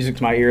music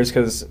to my ears,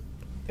 because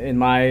in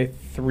my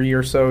 3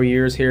 or so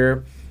years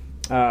here,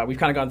 we've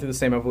kind of gone through the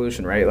same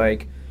evolution, right?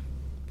 Like,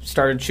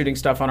 started shooting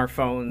stuff on our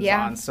phones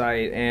on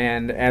site,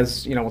 and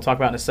as we'll talk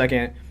about in a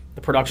second,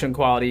 the production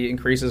quality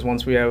increases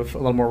once we have a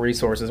little more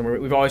resources,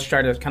 and we've always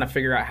tried to kind of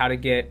figure out how to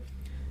get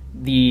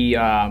the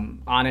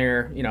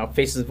on-air,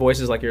 faces and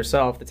voices like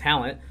yourself, the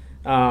talent,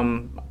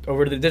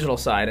 over to the digital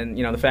side. And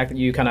the fact that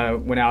you kind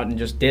of went out and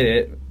just did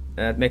it,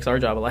 that makes our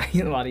job a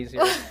lot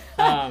easier.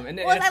 And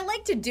I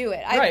like to do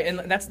it. Right, and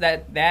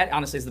that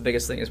honestly is the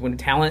biggest thing, is when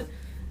talent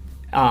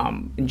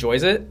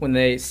enjoys it, when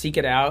they seek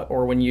it out,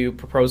 or when you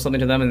propose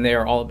something to them and they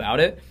are all about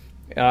it,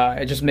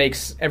 it just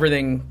makes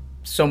everything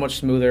so much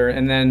smoother.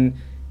 And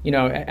then,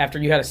 after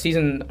you had a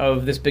season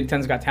of this Big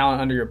Ten's Got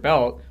Talent under your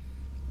belt,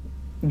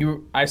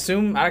 I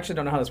assume, I actually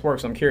don't know how this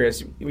works, so I'm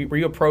curious, were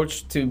you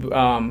approached to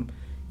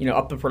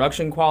up the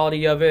production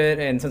quality of it,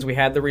 and since we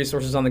had the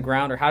resources on the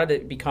ground, or how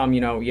did it become,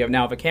 you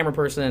have a camera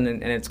person,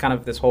 and it's kind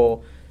of this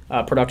whole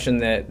production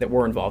that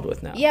we're involved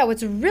with now? Yeah,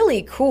 what's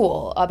really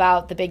cool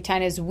about the Big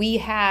Ten is we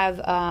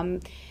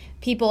have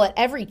people at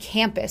every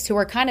campus who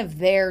are kind of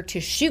there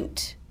to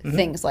shoot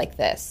things like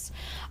this.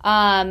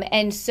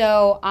 And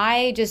so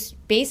I just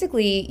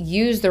basically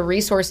use the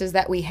resources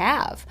that we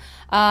have.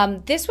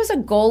 This was a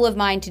goal of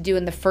mine to do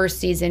in the first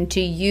season,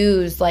 to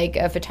use like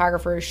a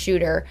photographer or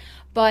shooter.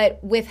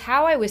 But with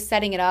how I was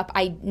setting it up,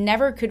 I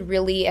never could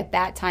really at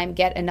that time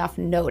get enough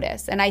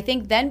notice. And I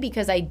think then,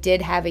 because I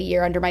did have a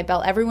year under my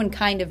belt, everyone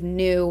kind of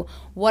knew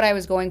what I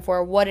was going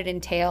for, what it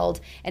entailed,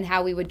 and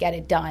how we would get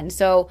it done.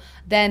 So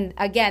then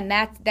again,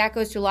 that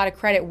goes to a lot of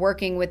credit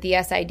working with the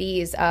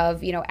SIDs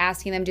of,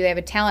 asking them, do they have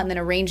a talent, and then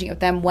arranging it with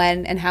them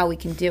when and how we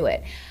can do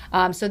it.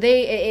 So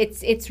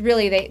it's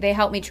really, they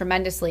help me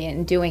tremendously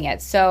in doing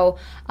it. So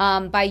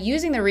by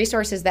using the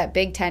resources that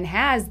Big Ten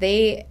has,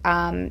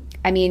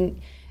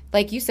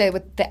 like you said,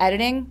 with the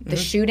editing, the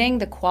shooting,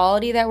 the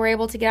quality that we're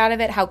able to get out of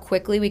it, how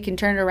quickly we can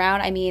turn it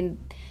around.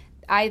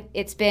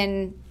 It's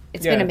been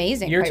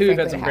amazing. Year two, we've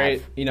had some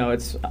great,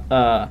 it's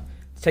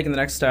taking the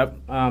next step.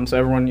 So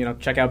everyone,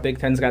 check out Big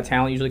Ten's Got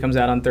Talent. Usually comes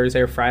out on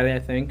Thursday or Friday, I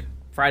think.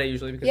 Friday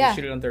usually, because they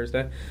shoot it on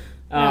Thursday.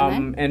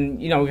 And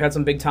we've had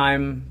some big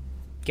time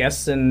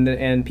guests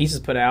and pieces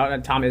put out.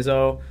 And Tom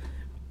Izzo,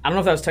 I don't know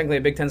if that was technically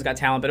a Big Ten's Got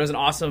Talent, but it was an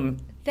awesome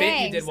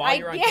bit you did while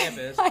you were on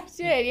campus. I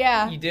did,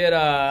 yeah. You did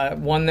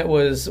one that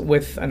was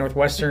with a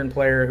Northwestern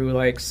player who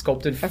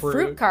sculpted fruit. A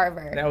fruit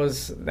carver. That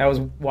was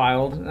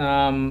wild.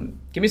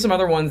 Give me some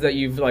other ones that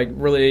you've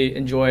really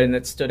enjoyed and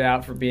that stood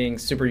out for being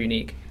super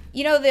unique.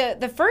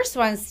 The first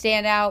ones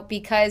stand out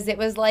because it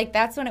was like,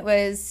 that's when it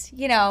was,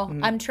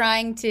 I'm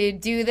trying to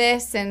do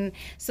this. And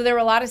so there were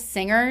a lot of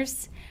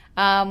singers,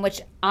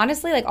 which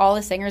honestly, like all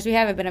the singers we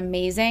have been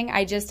amazing.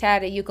 I just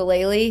had a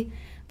ukulele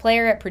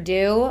player at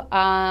Purdue.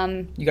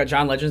 You got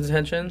John Legend's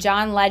attention?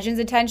 John Legend's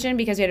attention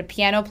because we had a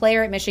piano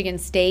player at Michigan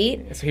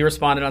State. So he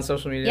responded on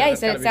social media? Yeah, he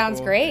said it sounds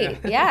great.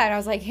 Yeah, and I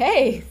was like,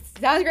 hey,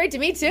 sounds great to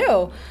me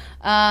too.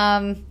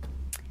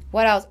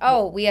 What else?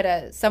 Oh, we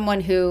had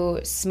someone who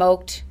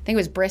smoked, I think it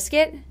was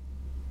brisket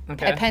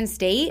at Penn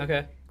State.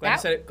 Okay.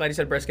 Glad you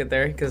said brisket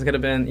there, because you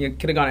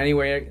could have gone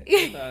anywhere.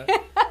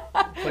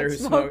 Player who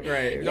smoked,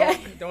 right? Yeah.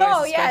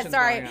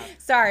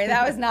 Sorry,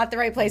 that was not the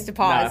right place to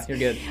pause. No,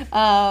 you're good.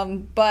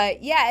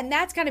 But yeah, and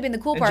that's kind of been the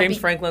cool part. James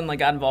Franklin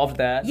got involved with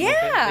that.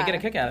 Yeah, they get a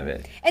kick out of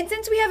it. And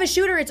since we have a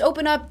shooter, it's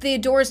opened up the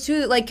doors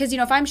too. Like, because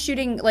if I'm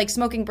shooting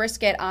smoking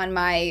brisket on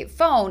my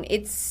phone,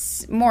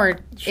 it's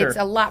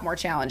a lot more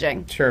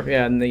challenging. Sure,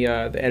 yeah, and the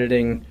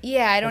editing.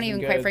 Yeah, I don't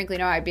even quite frankly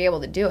know I'd be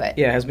able to do it.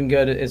 Yeah, it has been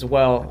good as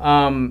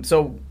well.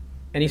 So.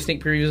 Any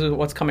sneak previews of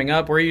what's coming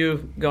up? Where are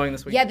you going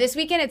this weekend? Yeah, this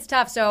weekend it's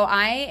tough. So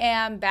I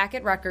am back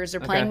at Rutgers. They're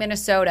playing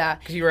Minnesota.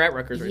 Because you were at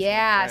Rutgers recently.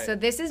 Yeah, right. So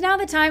this is now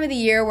the time of the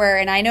year where,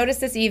 and I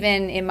noticed this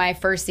even in my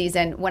first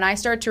season, when I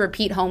start to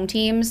repeat home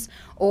teams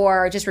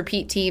or just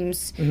repeat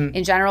teams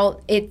in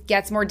general, it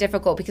gets more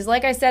difficult. Because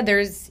like I said,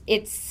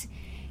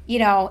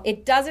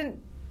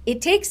 it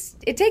takes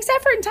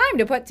effort and time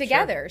to put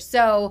together. Sure.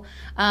 So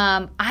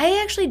I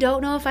actually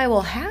don't know if I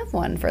will have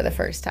one for the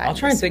first time. I'll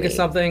try and think of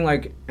something,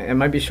 like, it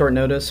might be short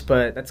notice,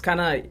 but that's kind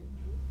of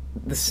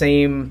the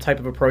same type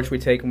of approach we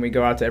take when we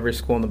go out to every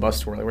school in the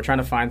bus tour. Like, we're trying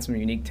to find some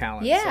unique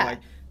talent. Yeah.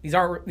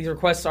 So, these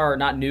requests are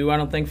not new, I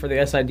don't think, for the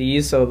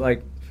SIDs. So,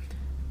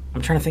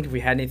 I'm trying to think if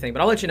we had anything,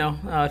 but I'll let you know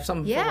if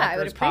something. Yeah, I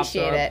would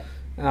appreciate it.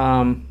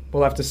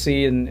 We'll have to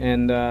see and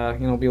be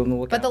able to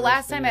look. But the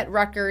last time at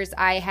Rutgers,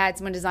 I had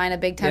someone design a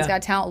Big Ten's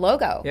Got Talent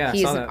logo. Yeah,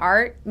 he's an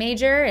art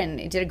major and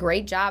he did a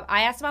great job.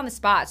 I asked him on the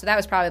spot, so that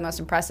was probably the most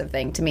impressive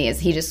thing to me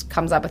is he just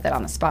comes up with it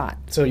on the spot.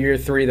 So year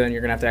 3, then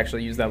you're gonna have to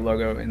actually use that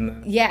logo in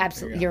the. Yeah,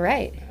 absolutely. You're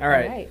right. All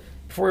right.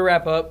 Before we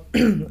wrap up,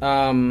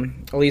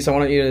 Elise, I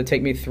want you to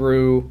take me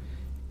through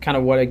kind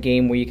of what a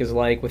game week is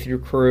like with your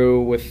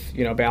crew, with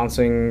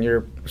balancing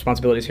your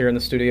responsibilities here in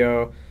the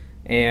studio,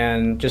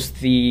 and just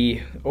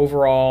the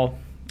overall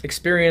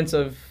experience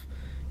of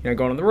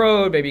going on the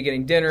road, maybe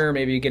getting dinner,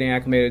 maybe getting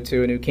acclimated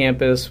to a new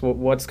campus.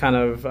 What's kind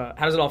of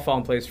how does it all fall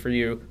in place for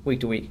you week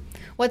to week?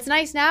 What's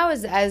nice now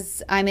is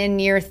as I'm in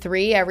year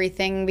 3,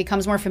 everything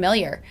becomes more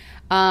familiar.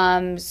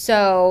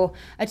 So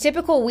a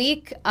typical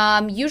week,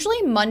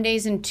 usually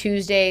Mondays and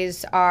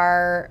Tuesdays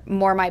are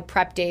more my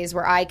prep days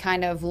where I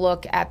kind of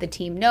look at the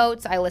team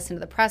notes. I listen to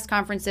the press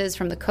conferences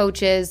from the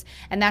coaches,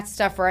 and that's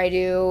stuff where I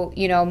do,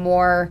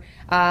 more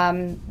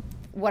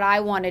what I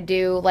want to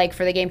do,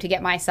 for the game to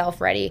get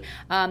myself ready.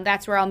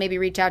 That's where I'll maybe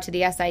reach out to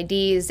the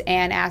SIDs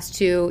and ask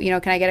to,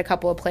 can I get a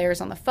couple of players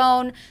on the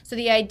phone? So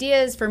the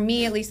idea is, for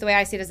me, at least the way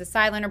I see it as a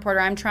sideline reporter,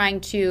 I'm trying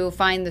to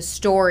find the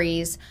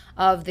stories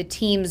of the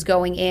teams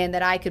going in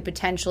that I could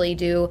potentially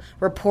do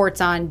reports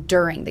on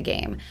during the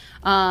game.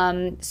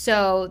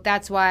 So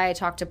that's why I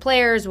talk to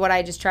players, what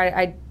I just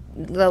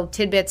little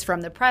tidbits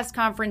from the press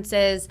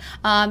conferences,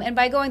 and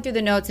by going through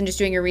the notes and just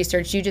doing your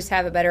research, you just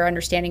have a better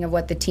understanding of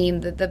what the team,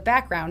 the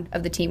background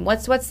of the team,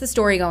 what's the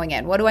story going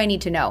in, what do I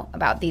need to know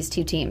about these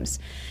two teams.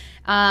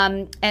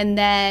 And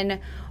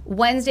then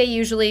Wednesday,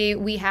 usually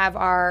we have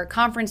our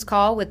conference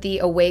call with the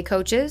away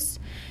coaches,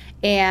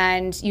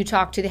 and you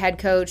talk to the head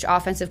coach,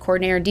 offensive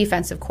coordinator,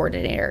 defensive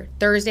coordinator.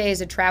 Thursday is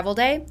a travel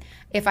day.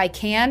 If I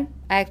can,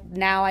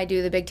 I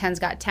do the Big Ten's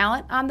Got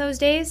Talent on those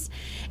days.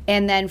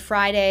 And then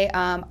Friday,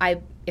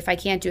 if I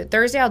can't do it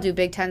Thursday, I'll do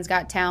Big Ten's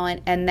Got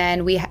Talent, and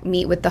then we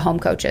meet with the home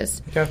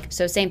coaches. Okay.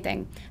 So same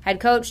thing. Head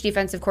coach,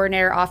 defensive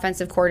coordinator,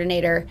 offensive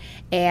coordinator,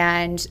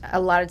 and a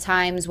lot of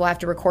times we'll have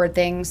to record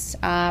things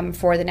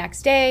for the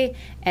next day,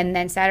 and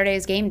then Saturday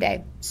is game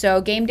day.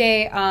 So game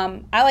day,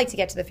 I like to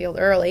get to the field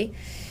early,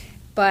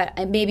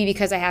 but maybe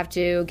because I have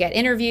to get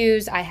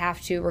interviews, I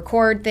have to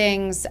record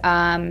things,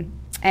 and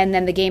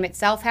then the game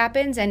itself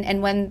happens,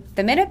 and when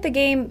the minute the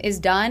game is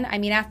done,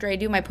 after I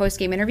do my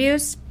post-game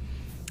interviews,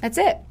 that's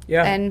it.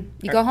 Yeah. And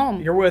you go home.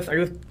 Are you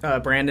with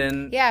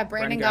Brandon? Yeah,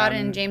 Brandon Godden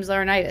and James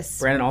Laurinaitis.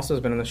 Brandon also has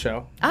been on the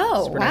show.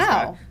 Oh,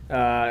 wow.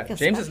 Nice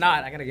James is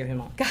not. I got to get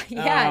him on.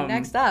 Yeah,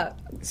 next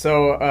up.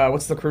 So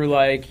what's the crew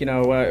like? Do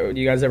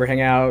you guys ever hang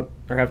out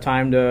or have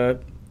time to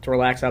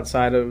relax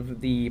outside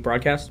of the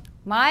broadcast?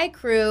 My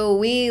crew,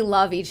 we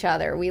love each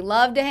other. We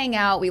love to hang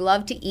out. We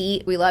love to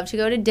eat. We love to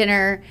go to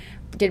dinner.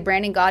 Did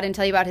Brandon Godden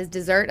tell you about his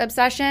dessert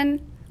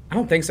obsession? I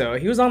don't think so.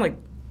 He was on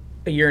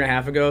a year and a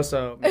half ago,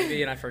 so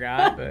maybe, and I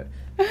forgot, but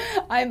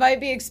I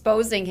might be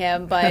exposing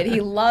him, but he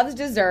loves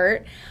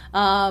dessert,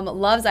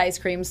 loves ice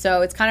cream,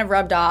 so it's kind of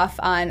rubbed off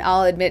on,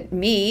 I'll admit,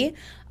 me.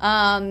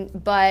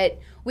 But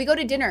we go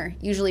to dinner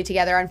usually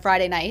together on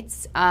Friday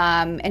nights,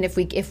 and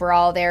if we're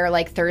all there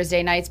like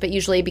Thursday nights, but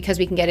usually because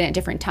we can get in at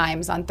different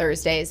times on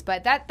Thursdays.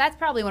 But that's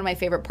probably one of my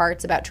favorite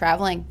parts about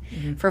traveling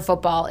for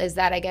football is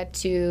that I get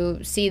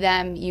to see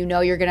them.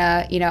 You're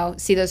gonna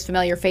see those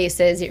familiar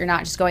faces. You're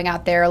not just going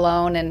out there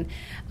alone,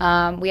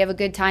 and we have a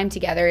good time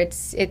together.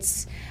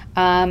 It's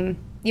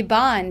you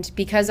bond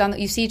because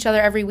you see each other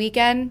every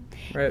weekend,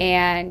 right.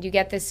 And you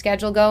get this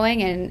schedule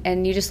going,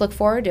 and you just look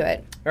forward to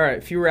it. All right,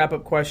 a few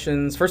wrap-up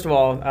questions. First of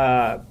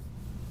all,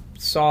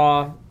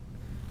 saw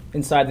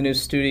inside the new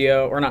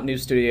studio, or not new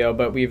studio,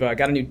 but we've got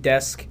a new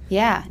desk.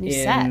 Yeah, new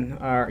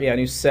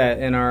set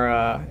in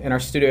our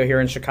studio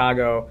here in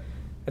Chicago.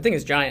 I think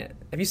it's giant.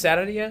 Have you sat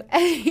at it yet?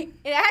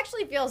 It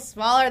actually feels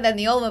smaller than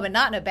the old one, but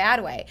not in a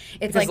bad way.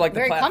 It's like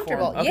very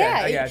comfortable. Okay,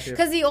 yeah, I got you.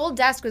 Because the old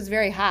desk was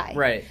very high.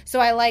 Right.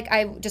 So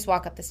I just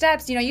walk up the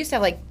steps. You used to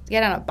have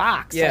get on a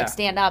box to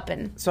stand up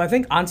and. So I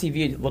think on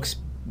TV it looks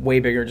way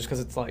bigger just because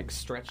it's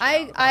stretched.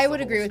 I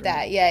would agree with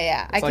that.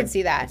 Yeah. I can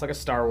see that. It's like a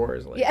Star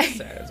Wars set.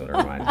 That's what it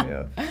reminds me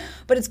of.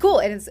 But it's cool,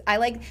 and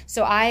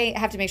so I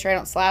have to make sure I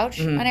don't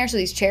slouch on air. So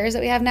these chairs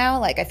that we have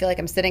now, I feel like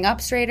I'm sitting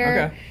up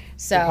straighter. Okay.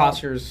 So your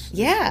posture's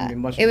gonna be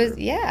much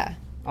better.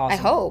 Awesome. I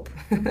hope.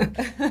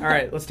 All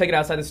right, let's take it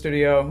outside the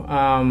studio.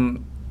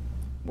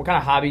 What kind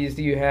of hobbies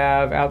do you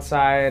have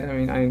outside? I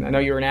mean, I know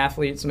you're an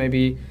athlete, so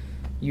maybe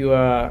you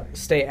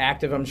stay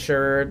active, I'm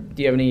sure.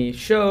 Do you have any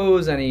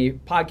shows, any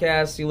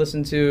podcasts you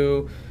listen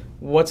to?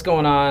 What's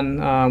going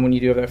on when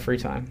you do have that free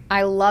time?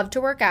 I love to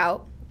work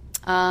out.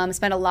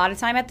 Spend a lot of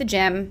time at the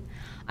gym.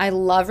 I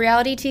love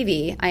reality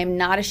TV. I am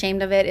not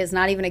ashamed of it. It's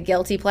not even a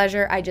guilty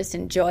pleasure. I just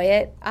enjoy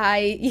it.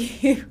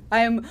 I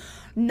am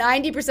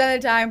 90%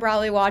 of the time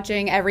probably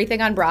watching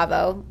everything on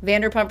Bravo.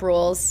 Vanderpump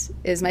Rules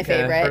is my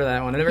favorite. I've heard of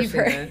that one. I've never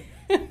seen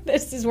it.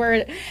 This is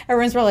where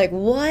everyone's probably like,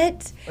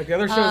 what? The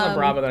other shows on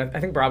Bravo that I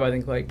think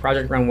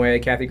Project Runway,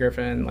 Kathy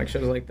Griffin,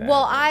 shows like that.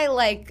 Well, I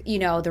like,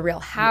 The Real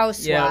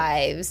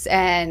Housewives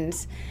and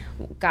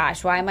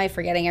gosh, why am I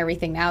forgetting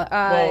everything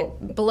now?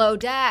 Below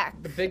Deck.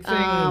 The big thing,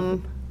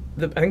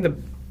 I think the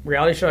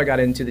reality show I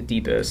got into the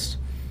deepest.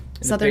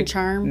 Southern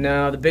Charm?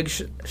 No, the big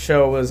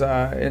show was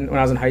when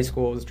I was in high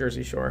school. It was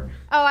Jersey Shore.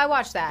 Oh, I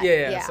watched that.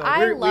 Yeah. So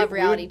I love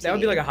reality TV. That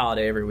would be like a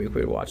holiday every week.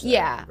 We would watch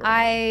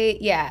that.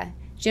 Yeah,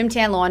 Gym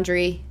Tan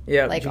Laundry.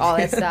 Yeah, all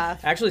that stuff.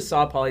 I actually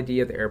saw Pauly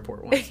D at the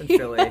airport once in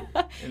Philly.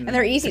 And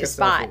they're easy to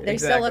spot. They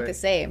still look the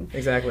same.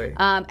 Exactly.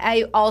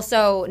 I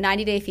also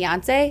 90 Day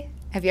Fiancé.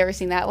 Have you ever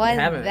seen that one?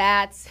 I haven't.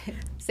 That's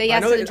Say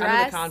Yes to the Dress. I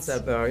know the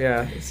concept though.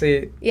 Yeah.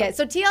 See. Yeah.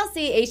 So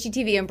TLC,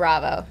 HGTV, and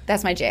Bravo.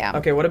 That's my jam.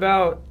 Okay. What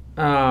about?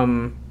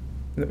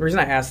 The reason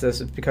I asked this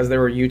is because there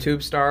were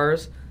YouTube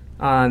stars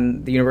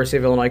on the University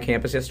of Illinois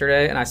campus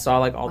yesterday, and I saw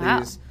all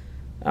these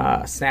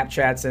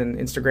Snapchats and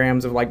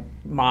Instagrams of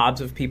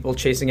mobs of people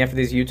chasing after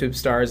these YouTube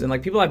stars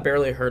and people I've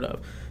barely heard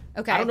of.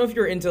 Okay. I don't know if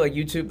you're into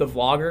YouTube, the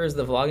vloggers,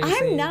 the vlogging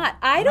scene. I'm not.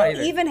 I don't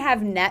even have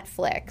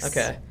Netflix.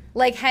 Okay.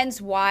 Hence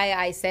why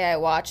I say I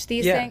watch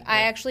these things.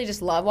 I actually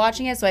just love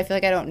watching it, so I feel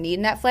like I don't need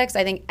Netflix.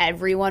 I think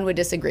everyone would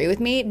disagree with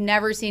me.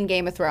 Never seen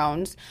Game of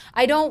Thrones.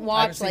 I don't watch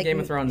I haven't seen Game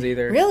of Thrones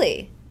either.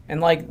 Really?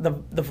 And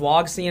the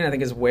vlog scene, I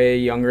think, is way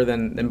younger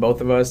than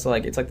both of us.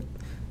 It's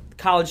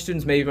college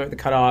students maybe the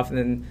cutoff, and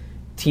then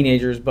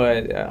teenagers.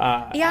 But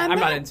I'm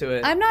not into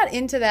it. I'm not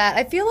into that.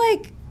 I feel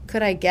like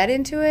could I get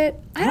into it?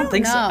 I don't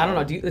think so. I don't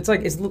know.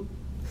 It's from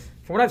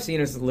what I've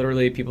seen, it's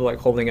literally people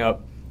holding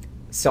up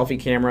selfie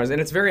cameras, and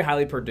it's very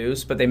highly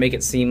produced, but they make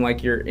it seem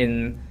like you're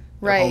in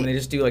their home, and they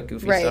just do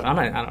goofy stuff.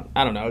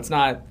 I don't know. It's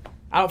not.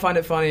 I don't find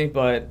it funny,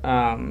 but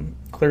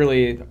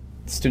clearly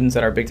students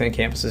at our Big Ten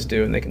campuses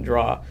do, and they can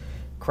draw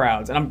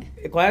crowds. And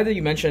I'm glad that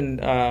you mentioned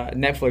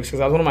Netflix, because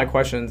that was one of my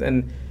questions.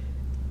 And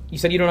you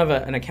said you don't have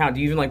an account.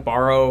 Do you even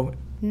borrow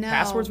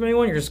passwords from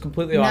anyone? You're just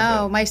completely off it?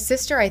 No, my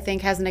sister I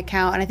think has an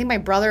account, and I think my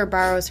brother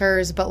borrows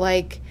hers. But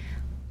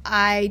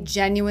I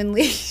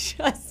genuinely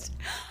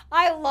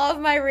I love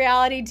my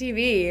reality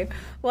TV.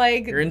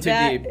 You're in too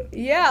deep.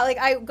 Yeah,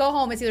 I go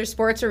home, it's either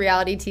sports or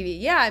reality TV.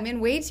 Yeah, I'm in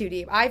way too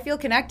deep. I feel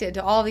connected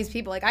to all of these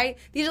people.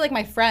 These are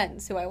my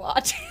friends who I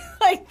watch.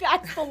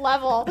 That's the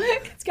level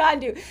it's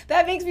gotten to.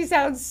 That makes me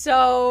sound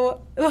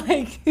so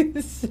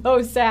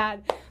so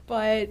sad.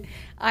 But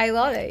I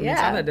love it. Yeah,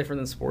 it's not that different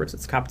than sports.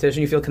 It's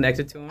competition. You feel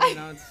connected to them.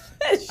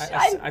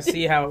 I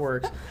see how it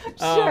works.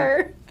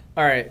 Sure.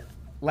 All right.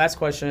 Last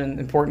question.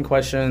 Important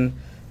question.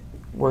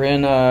 We're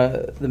in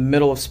the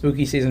middle of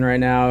spooky season right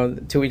now,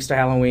 2 weeks to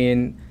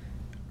Halloween.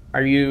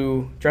 Are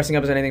you dressing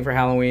up as anything for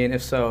Halloween?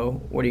 If so,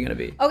 what are you going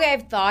to be? Okay,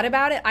 I've thought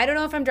about it. I don't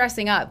know if I'm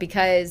dressing up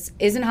because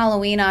isn't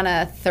Halloween on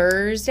a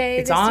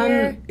Thursday this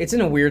year? It's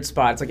in a weird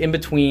spot. It's in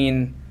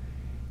between.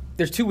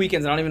 There's 2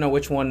 weekends. I don't even know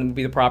which one would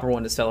be the proper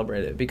one to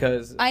celebrate it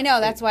because I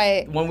know that's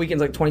why one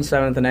weekend's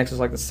 27th, the next is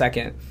the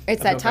 2nd.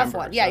 It's that tough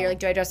one. Yeah, you're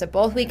do I dress up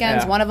both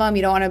weekends? Yeah. One of them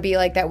you don't want to be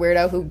that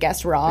weirdo who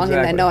guessed wrong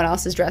and then no one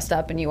else is dressed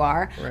up and you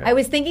are. Right. I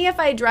was thinking if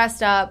I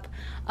dressed up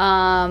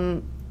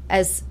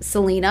as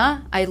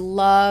Selena. I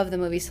love the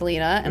movie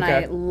Selena and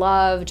I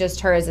love just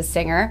her as a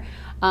singer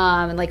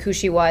and who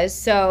she was.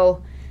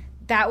 So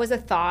that was a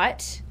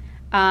thought.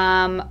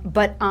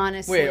 But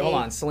honestly... Wait, hold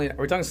on. Selena.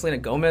 Are we talking Selena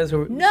Gomez?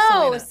 No,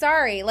 Selena?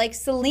 Sorry. Like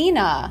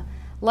Selena.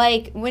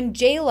 Like when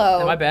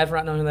J-Lo... Am I bad for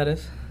not knowing who that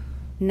is?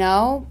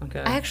 No.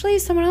 Okay. Actually,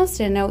 someone else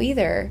didn't know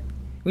either.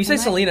 When you say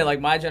Selena, like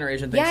my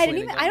generation thinks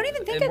Selena I don't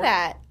even think of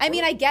that. I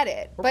mean, I get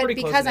it. But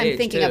because I'm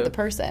thinking of the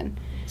person.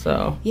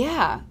 So...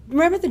 Yeah.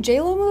 Remember the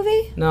J-Lo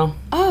movie? No.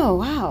 Oh,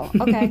 wow.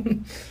 Okay.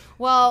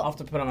 Well, I'll have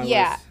to put on my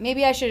list.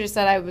 Maybe I should have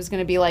said I was going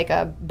to be like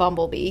a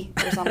bumblebee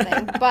or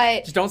something.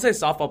 But just don't say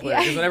softball player,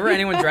 because whenever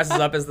anyone dresses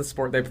up as the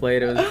sport they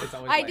played, it's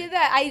always I did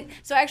that. I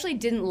actually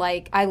didn't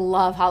like. I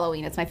love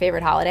Halloween. It's my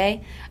favorite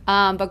holiday.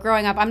 But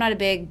growing up, I'm not a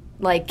big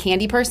like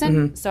candy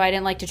person, so I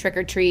didn't like to trick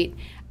or treat.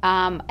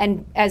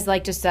 And as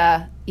like just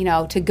to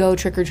go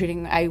trick or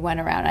treating, I went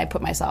around and I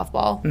put my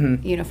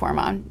softball uniform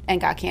on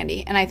and got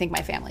candy, and I think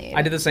my family ate it.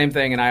 I did the same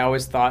thing, and I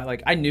always thought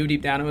like I knew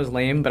deep down it was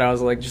lame, but I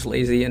was like just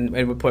lazy and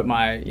would put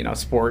my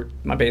sport,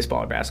 my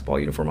baseball or basketball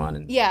uniform on.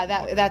 And,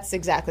 that's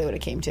exactly what it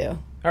came to.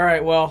 All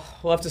right, well,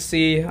 we'll have to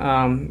see. We'll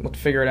have to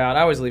figure it out.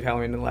 I always leave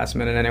Halloween to the last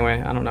minute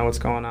anyway. I don't know what's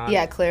going on.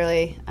 Yeah,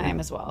 clearly I am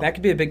as well. That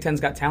could be a Big Ten's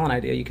Got Talent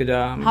idea. You could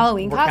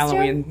Halloween work costume?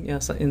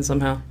 Halloween in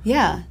somehow.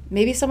 Yeah,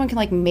 maybe someone can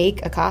like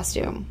make a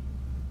costume.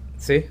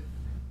 See?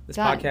 This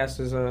Done. podcast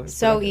is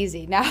so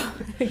easy. Now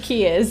the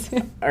key is.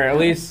 All right,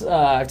 Elise,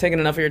 I've taken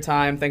enough of your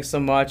time. Thanks so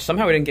much.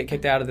 Somehow we didn't get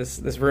kicked out of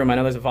this room. I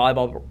know there's a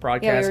volleyball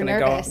broadcast going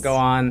to go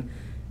on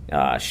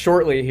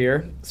shortly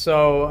here.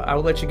 So I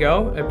will let you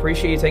go. I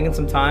appreciate you taking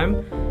some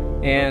time.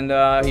 And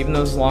even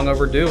though this is long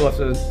overdue, we'll have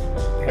to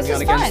have you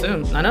on again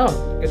soon. I know.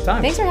 Good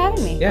time. Thanks for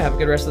having me. Yeah, have a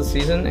good rest of the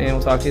season, and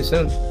we'll talk to you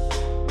soon.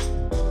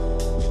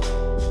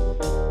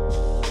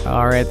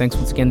 All right, thanks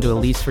once again to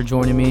Elise for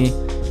joining me.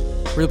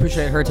 Really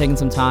appreciate her taking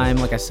some time.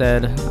 Like I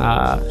said, should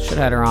have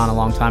had her on a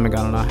long time ago.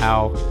 I don't know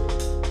how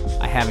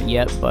I haven't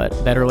yet, but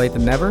better late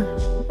than never.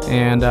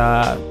 And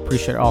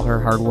appreciate all her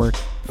hard work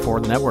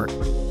for the network.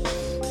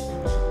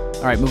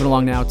 All right, moving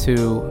along now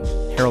to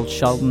Harold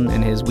Shelton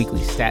and his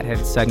weekly Stat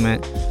Head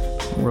segment.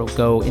 We'll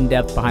go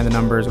in-depth behind the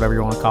numbers, whatever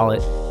you want to call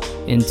it,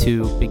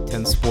 into Big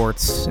Ten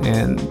sports,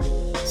 and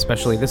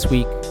especially this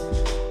week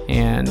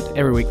and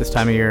every week this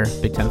time of year,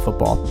 Big Ten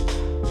football.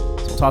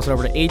 So we'll toss it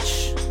over to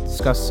H,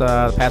 discuss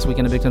the past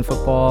weekend of Big Ten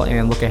football,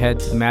 and look ahead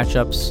to the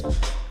matchups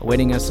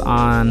awaiting us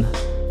on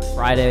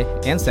Friday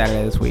and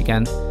Saturday this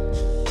weekend.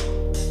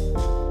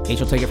 H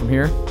will take it from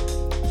here.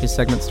 His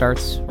segment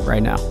starts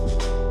right now.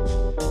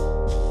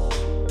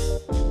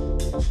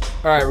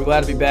 All right, we're glad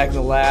to be back in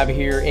the lab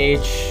here,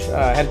 H.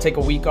 Had to take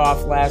a week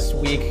off last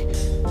week.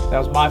 That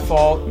was my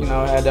fault.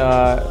 I had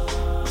a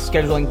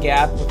scheduling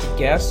gap with the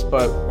guests,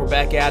 but we're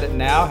back at it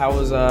now.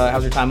 How's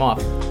your time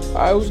off?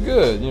 It was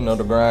good.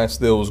 The grind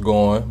still was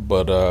going,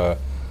 but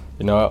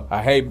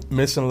I hate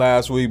missing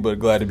last week, but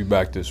glad to be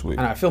back this week.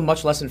 I feel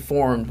much less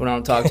informed when I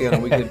don't talk to you on a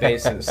weekly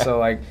basis.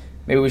 So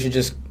maybe we should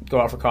just go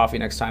out for coffee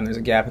next time there's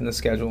a gap in the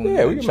schedule.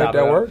 Yeah, we can make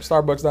that work.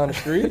 Starbucks down the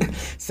street.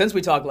 Since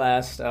we talked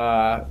last,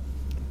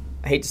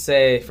 I hate to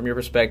say from your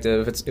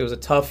perspective, it was a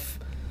tough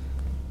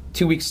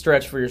 2-week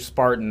stretch for your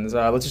Spartans.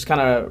 Let's just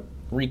kind of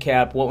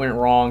recap what went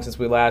wrong since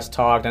we last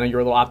talked. I know you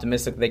were a little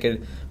optimistic that they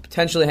could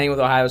potentially hang with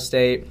Ohio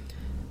State.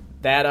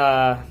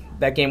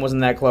 That game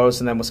wasn't that close,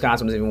 and then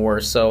Wisconsin was even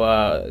worse.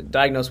 So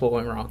diagnose what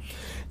went wrong.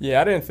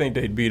 Yeah, I didn't think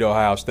they'd beat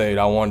Ohio State.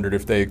 I wondered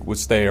if they would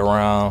stay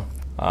around.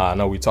 I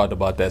know we talked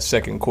about that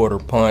second quarter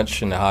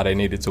punch and how they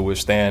needed to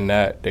withstand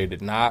that. They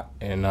did not,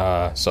 and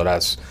so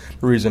that's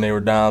the reason they were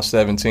down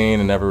 17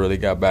 and never really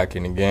got back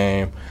in the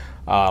game.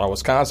 The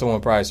Wisconsin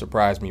one probably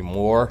surprised me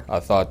more.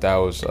 I thought that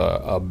was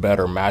a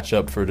better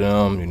matchup for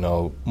them,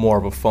 more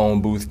of a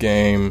phone booth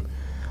game.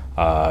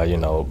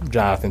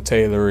 Jonathan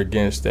Taylor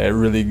against that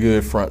really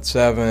good front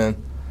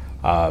seven.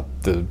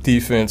 The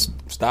defense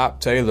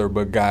stopped Taylor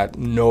but got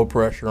no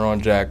pressure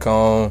on Jack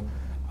Cohn.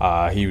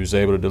 He was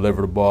able to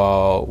deliver the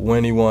ball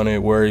when he wanted,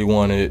 where he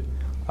wanted.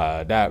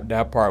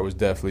 That part was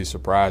definitely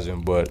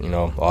surprising, but,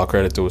 all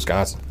credit to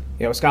Wisconsin.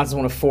 Yeah, Wisconsin's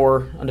one of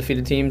 4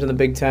 undefeated teams in the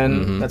Big Ten.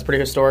 Mm-hmm. That's pretty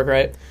historic,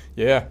 right?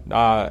 Yeah.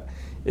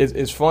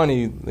 It's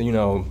funny,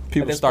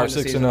 people start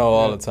 6-0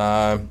 all the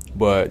time,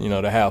 but,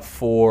 to have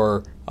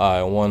 4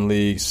 in one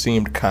league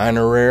seemed kind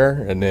of rare,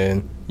 and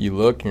then you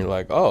look and you're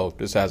like, oh,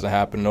 this hasn't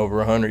happened in over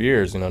 100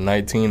 years.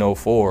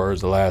 1904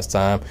 is the last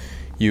time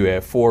you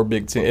had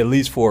at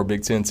least 4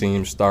 Big Ten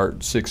teams start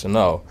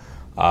 6-0,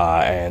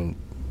 and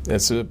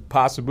it's a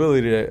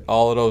possibility that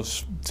all of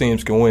those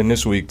teams can win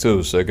this week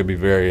too. So it could be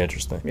very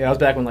interesting. Yeah, that was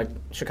back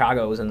when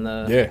Chicago was in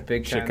the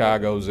Big Ten.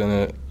 Chicago's in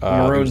it.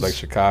 It was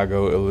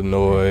Chicago,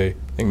 Illinois.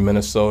 I think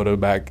Minnesota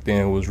back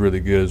then was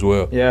really good as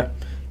well. Yeah,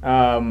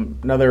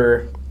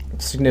 another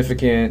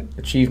significant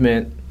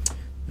achievement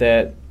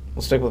that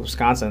we'll stick with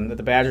Wisconsin that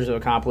the Badgers have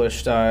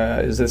accomplished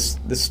is this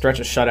stretch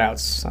of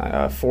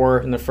shutouts. 4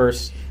 in the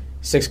first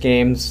 6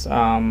 games.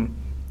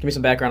 Give me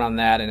some background on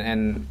that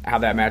and how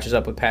that matches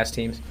up with past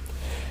teams.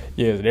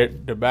 Yeah,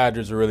 the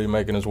Badgers are really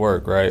making us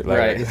work, right?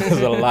 Right.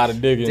 There's a lot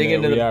of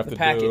digging that we have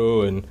to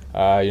do, and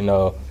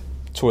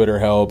Twitter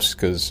helps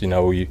because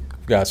we've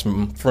got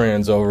some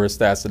friends over at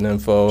Stats and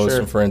Info,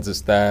 some friends at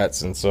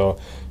Stats, and so,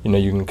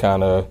 you can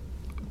kind of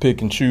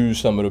pick and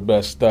choose some of the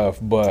best stuff.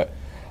 But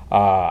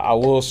I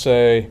will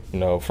say,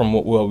 from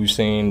what we've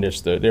seen, they're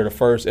the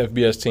first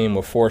FBS team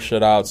with 4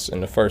 shutouts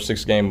in the first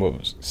 6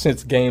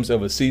 games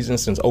of a season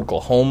since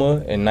Oklahoma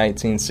in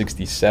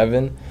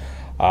 1967.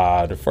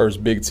 The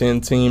first Big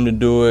Ten team to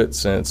do it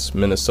since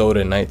Minnesota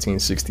in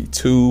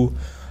 1962.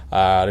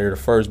 They're the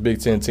first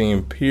Big Ten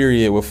team,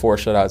 period, with 4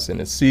 shutouts in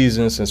the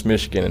season since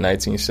Michigan in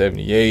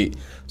 1978.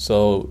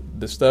 So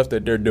the stuff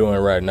that they're doing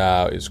right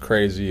now is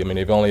crazy. I mean,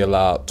 they've only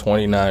allowed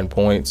 29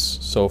 points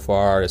so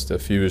far. It's the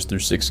fewest through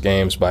 6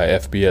 games by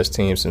FBS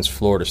team since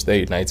Florida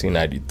State in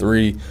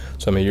 1993.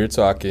 So, I mean, you're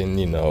talking,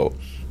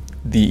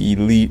 the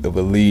elite of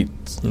elite,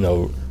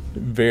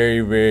 very,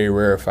 very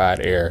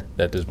rarefied air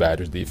that this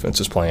Badgers defense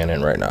is playing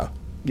in right now.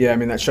 Yeah, I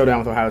mean, that showdown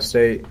with Ohio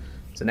State,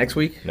 is it next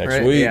week?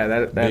 Next week. Yeah,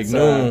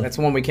 that's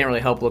one we can't really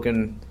help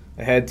looking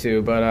ahead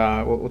to,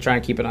 but we'll try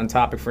and keep it on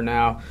topic for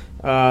now.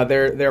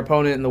 Their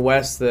opponent in the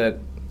West that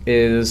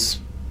is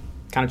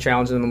kind of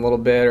challenging them a little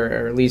bit,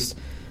 or at least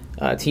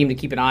a team to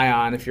keep an eye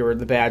on if you're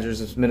the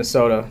Badgers, is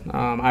Minnesota.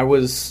 I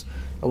was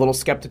a little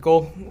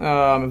skeptical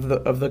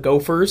of the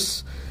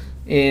Gophers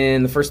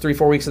in the first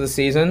 3-4 weeks of the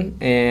season,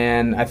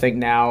 and I think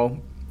now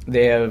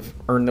they have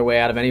earned their way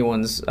out of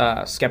anyone's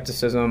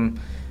skepticism.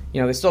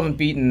 They still haven't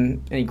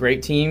beaten any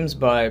great teams,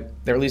 but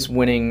they're at least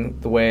winning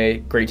the way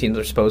great teams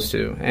are supposed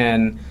to.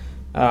 And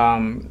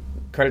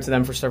credit to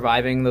them for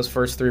surviving those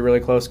first 3 really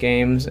close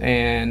games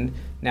and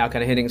now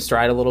kind of hitting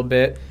stride a little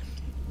bit.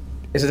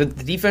 Is it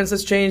the defense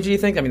that's changed, do you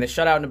think? I mean, they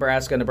shut out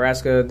Nebraska.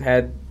 Nebraska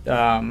had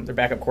their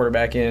backup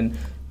quarterback in,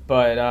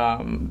 but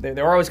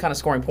they were always kind of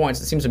scoring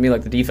points. It seems to me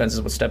like the defense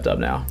is what stepped up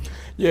now.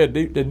 Yeah,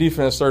 the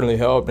defense certainly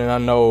helped. And I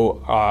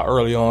know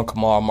early on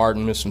Kamal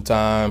Martin missed some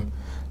time.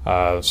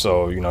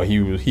 So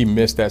he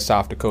missed that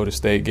South Dakota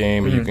State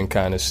game, and you can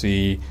kind of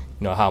see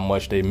how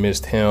much they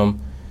missed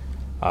him.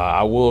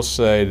 I will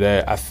say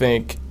that I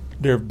think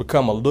they've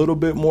become a little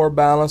bit more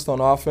balanced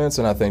on offense,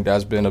 and I think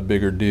that's been a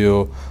bigger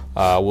deal.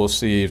 We'll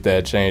see if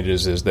that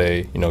changes as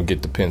they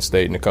get to Penn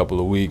State in a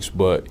couple of weeks.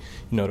 But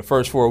the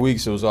first 4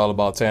 weeks it was all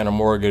about Tanner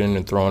Morgan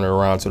and throwing it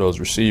around to those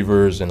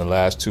receivers. In the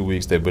last 2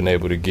 weeks they've been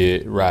able to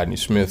get Rodney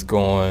Smith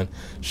going.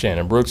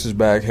 Shannon Brooks is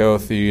back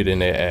healthy. Then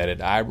they added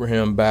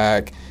Ibrahim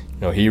back.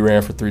 He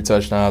ran for 3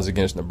 touchdowns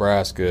against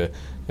Nebraska.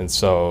 And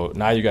so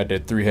now you got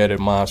that 3-headed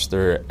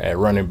monster at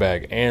running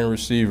back and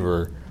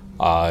receiver.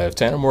 If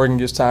Tanner Morgan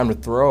gets time to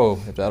throw,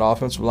 if that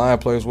offensive line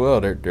plays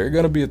well, they're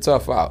going to be a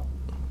tough out.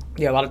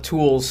 Yeah, a lot of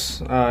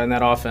tools in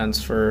that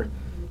offense for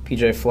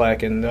P.J.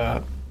 Fleck and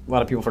a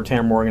lot of people for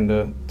Tanner Morgan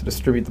to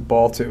distribute the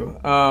ball to.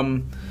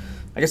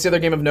 I guess the other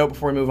game of note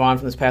before we move on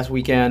from this past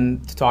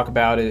weekend to talk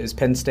about is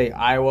Penn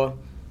State-Iowa.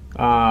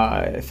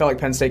 It felt like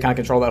Penn State kind of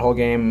controlled that whole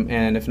game,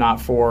 and if not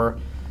for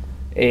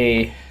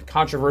a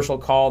controversial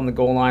call in the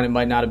goal line, it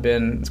might not have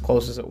been as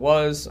close as it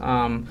was.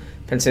 Penn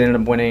State ended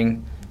up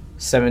winning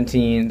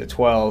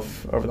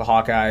 17-12 over the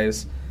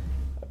Hawkeyes.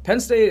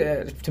 Penn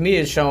State, to me,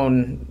 has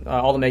shown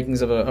all the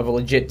makings of a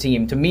legit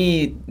team. To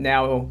me,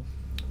 now,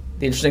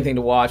 the interesting thing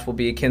to watch will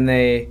be, can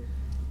they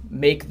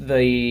make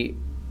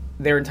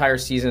their entire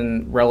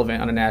season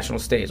relevant on a national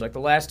stage? Like the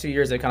last 2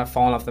 years, they've kind of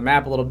fallen off the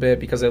map a little bit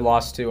because they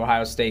lost to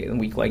Ohio State in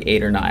week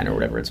 8 or 9 or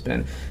whatever it's been.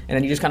 And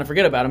then you just kind of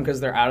forget about them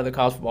because they're out of the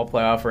college football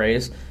playoff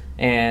race.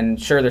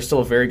 And sure, they're still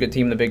a very good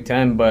team in the Big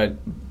Ten, but,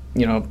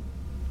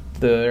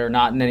 they're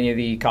not in any of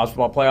the college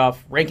football playoff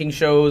ranking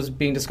shows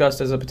being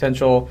discussed as a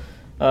potential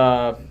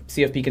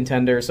CFP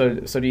contender. So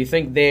do you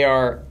think they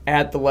are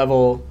at the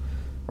level,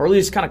 or at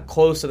least kind of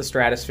close to the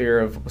stratosphere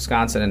of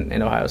Wisconsin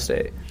and Ohio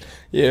State?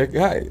 Yeah,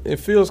 it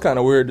feels kind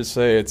of weird to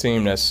say a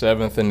team that's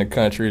 7th in the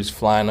country is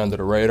flying under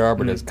the radar,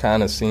 but it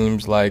kind of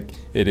seems like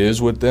it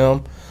is with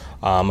them.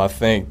 I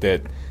think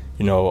that,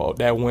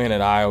 that win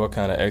at Iowa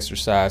kind of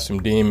exercised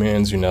some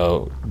demons,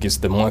 gets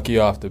the monkey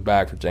off the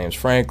back for James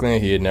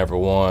Franklin. He had never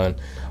won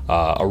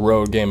a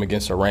road game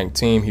against a ranked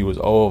team. He was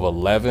 0 of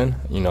 11,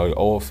 0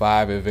 of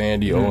 5 at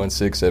Vandy, 0 and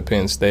 6 at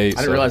Penn State.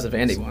 I didn't realize that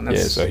Vandy won.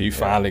 So he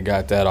finally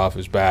got that off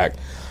his back.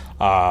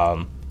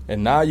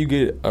 And now you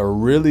get a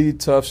really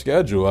tough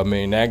schedule. I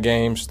mean, that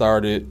game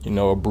started,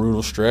 a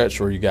brutal stretch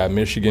where you got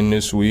Michigan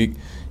this week.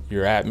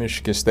 You're at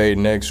Michigan State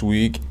next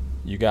week.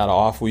 You got an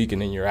off week,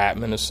 and then you're at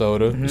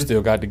Minnesota. You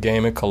still got the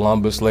game in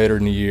Columbus later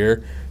in the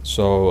year.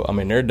 So, I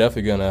mean, they're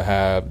definitely going to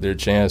have their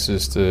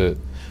chances to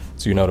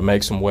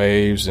make some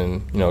waves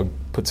and,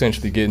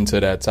 potentially get into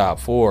that top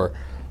 4.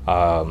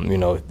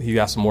 He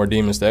got some more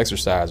demons to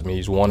exercise. I mean,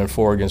 he's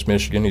 1-4 against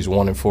Michigan. He's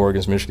 1-4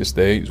 against Michigan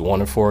State. He's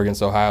 1-4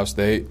 against Ohio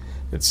State.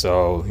 And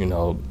so,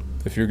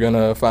 if you're going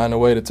to find a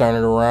way to turn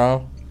it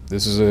around,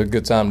 this is a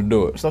good time to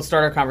do it. So let's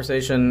start our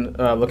conversation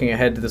looking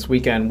ahead to this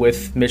weekend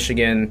with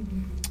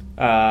Michigan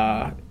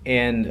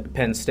and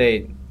Penn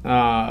State.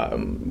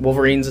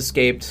 Wolverines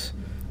escaped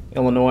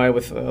Illinois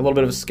with a little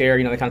bit of a scare.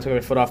 They kind of took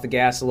their foot off the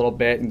gas a little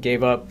bit and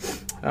gave up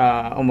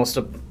almost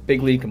a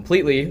big lead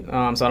completely. So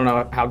I don't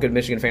know how good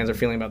Michigan fans are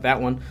feeling about that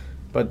one.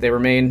 But they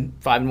remain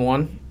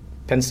 5-1.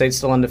 Penn State's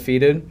still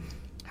undefeated.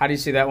 How do you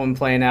see that one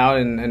playing out?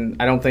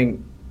 And I don't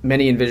think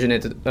many envision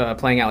it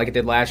playing out like it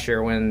did last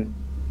year when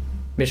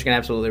Michigan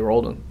absolutely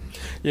rolled them.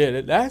 Yeah,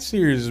 that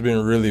series has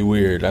been really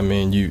weird. I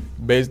mean,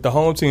 the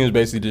home team has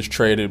basically just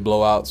traded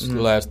blowouts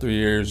the last 3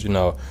 years.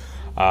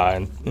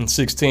 In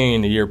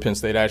 16, the year Penn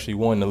State actually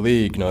won the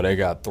league, they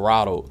got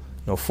throttled,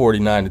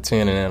 49-10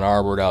 in Ann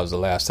Arbor. That was the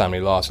last time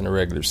they lost in the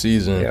regular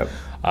season. Yep.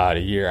 The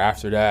year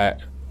after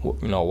that,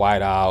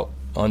 white out,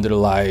 under the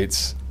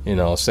lights.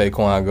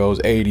 Saquon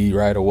goes 80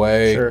 right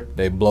away. Sure.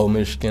 They blow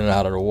Michigan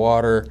out of the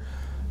water.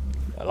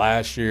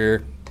 Last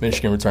year,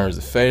 Michigan returns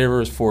the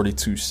favors,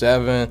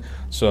 42-7.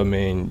 So, I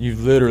mean,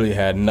 you've literally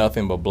had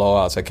nothing but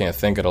blowouts. I can't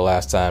think of the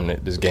last time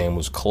that this game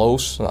was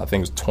close. I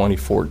think it was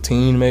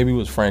 2014 maybe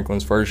was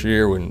Franklin's first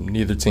year when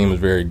neither team was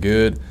very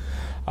good.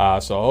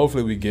 So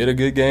hopefully we get a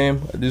good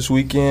game this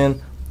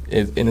weekend.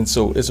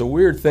 It's a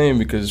weird thing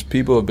because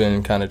people have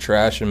been kind of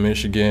trashing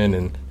Michigan,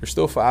 and they're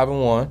still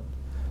 5-1.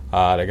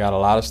 They got a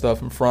lot of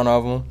stuff in front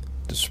of them.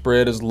 The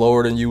spread is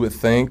lower than you would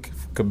think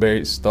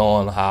based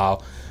on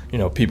how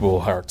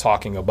people are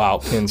talking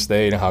about Penn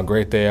State and how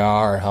great they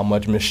are and how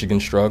much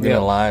Michigan's struggling. The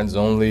line's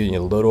only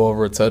a little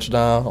over a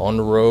touchdown on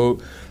the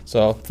road.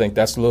 So I think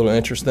that's a little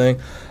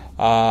interesting.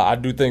 I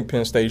do think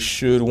Penn State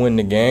should win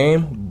the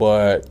game,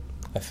 but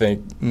I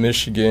think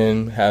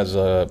Michigan has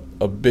a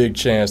big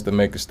chance to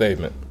make a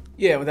statement.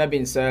 Yeah, with that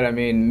being said, I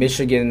mean,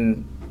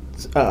 Michigan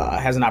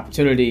has an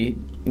opportunity,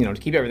 to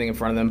keep everything in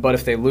front of them. But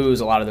if they lose,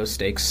 a lot of those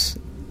stakes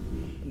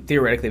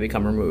theoretically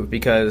become removed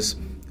because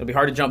it'll be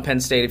hard to jump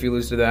Penn State if you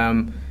lose to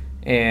them.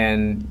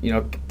 And,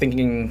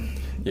 thinking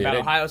about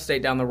Ohio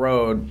State down the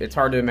road, it's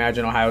hard to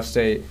imagine Ohio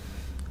State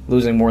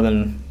losing more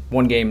than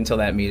one game until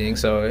that meeting.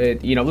 So,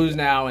 lose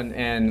now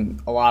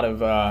and a lot of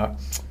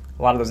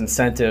those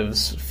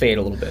incentives fade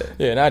a little bit.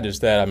 Yeah, not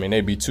just that. I mean,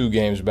 they'd be 2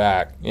 games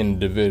back in the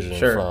division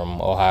from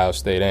Ohio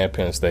State and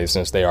Penn State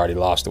since they already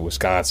lost to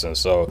Wisconsin.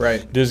 So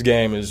this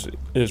game is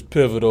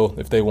pivotal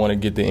if they want to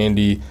get to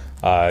Indy.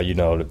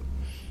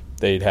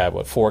 They'd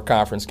have, 4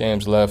 conference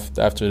games left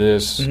after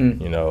this.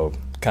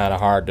 Kind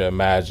of hard to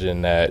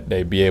imagine that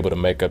they'd be able to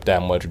make up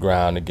that much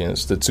ground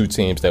against the 2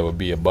 teams that would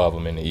be above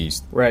them in the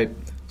East. Right.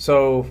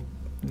 So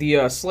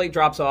the slate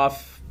drops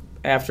off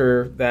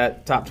after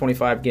that top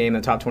 25 game, the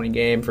top 20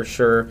 game for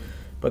sure.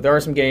 But there are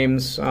some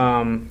games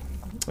that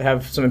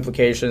have some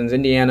implications.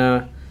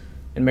 Indiana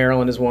and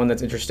Maryland is one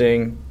that's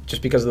interesting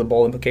just because of the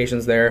bowl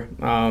implications there.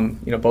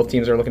 Both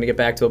teams are looking to get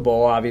back to a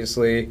bowl,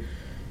 obviously.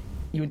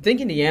 You would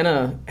think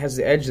Indiana has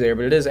the edge there,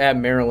 but it is at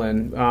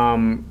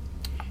Maryland.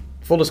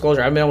 Full disclosure,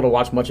 I haven't been able to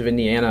watch much of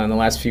Indiana in the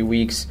last few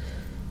weeks.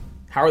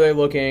 How are they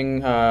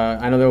looking?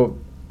 I know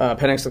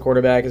Penix, the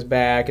quarterback, is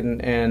back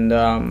and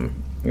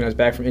is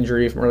back from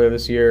injury from earlier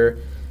this year.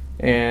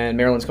 And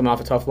Maryland's coming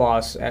off a tough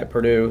loss at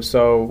Purdue.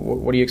 So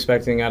what are you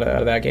expecting out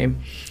of that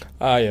game?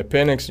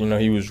 Penix,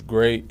 he was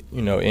great,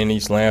 in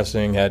East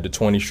Lansing, had the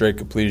 20 straight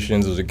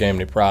completions. It was a game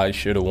they probably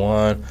should have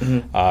won.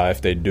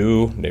 If they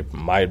do, they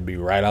might be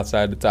right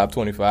outside the top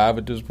 25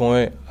 at this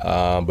point.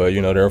 But,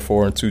 they're a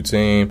 4-2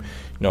 team.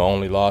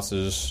 Only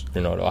losses,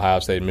 to Ohio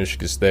State and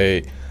Michigan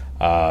State.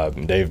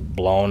 They've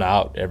blown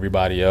out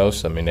everybody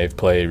else. I mean, they've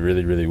played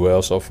really, really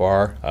well so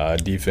far.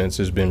 Defense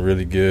has been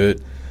really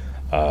good.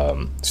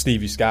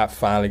 Stevie Scott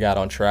finally got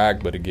on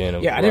track, but again,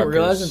 I didn't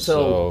realize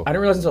until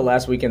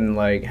last weekend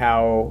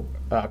how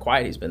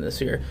quiet he's been this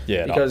year.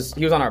 Yeah, because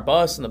he was on our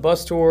bus and the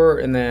bus tour,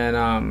 and then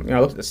I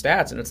looked at the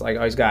stats and it's like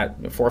he's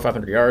got 400 or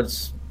 500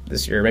 yards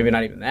this year, maybe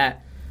not even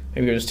that.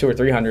 Maybe it was 200 or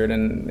 300,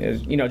 and it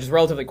was, just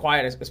relatively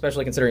quiet,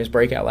 especially considering his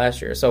breakout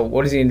last year. So,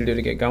 what does he need to do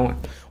to get going?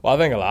 Well, I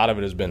think a lot of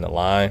it has been the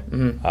line.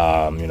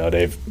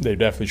 They've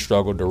definitely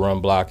struggled to run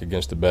block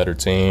against the better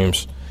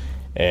teams,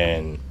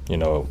 and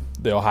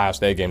the Ohio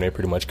State game, they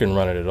pretty much couldn't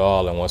run it at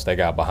all. And once they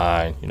got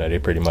behind, they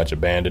pretty much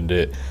abandoned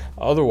it.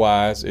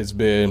 Otherwise,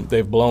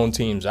 they've blown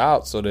teams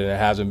out, so that it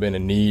hasn't been a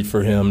need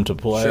for him to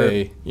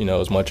play,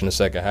 as much in the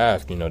second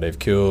half. They've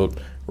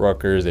killed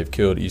Rutgers, they've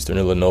killed Eastern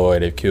Illinois,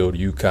 they've killed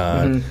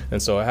UConn,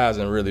 and so it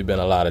hasn't really been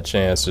a lot of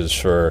chances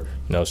for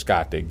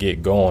Scott to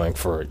get going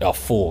for a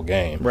full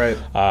game. Right.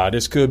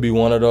 This could be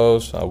one of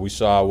those. We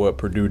saw what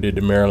Purdue did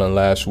to Maryland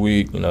last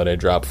week. They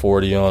dropped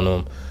 40 on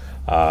them.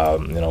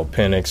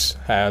 Penix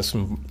has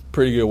some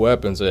pretty good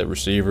weapons at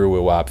receiver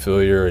with Whop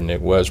Phillier and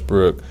Nick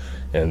Westbrook,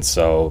 and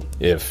so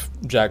if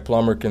Jack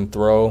Plummer can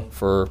throw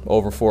for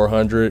over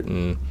 400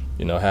 and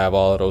have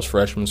all of those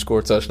freshmen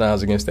score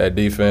touchdowns against that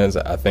defense,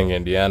 I think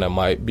Indiana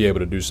might be able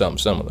to do something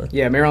similar.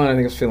 Yeah, Maryland, I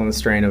think, is feeling the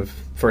strain of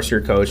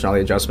first-year coach and all the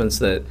adjustments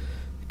that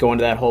go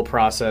into that whole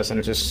process, and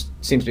it just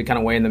seems to be kind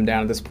of weighing them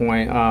down at this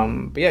point.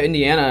 But, yeah,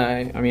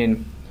 Indiana, I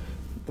mean,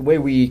 the way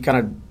we kind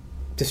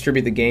of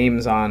distribute the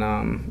games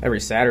on every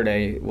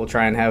Saturday, we'll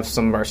try and have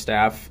some of our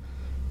staff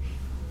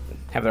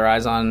have their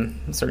eyes on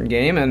a certain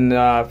game, and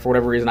for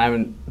whatever reason, I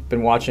haven't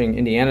been watching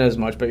Indiana as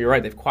much, but you're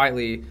right, they've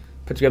quietly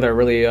put together a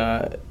really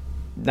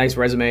nice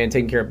resume and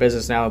taking care of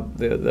business. Now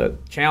the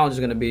challenge is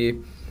going to be,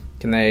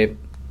 can they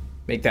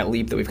make that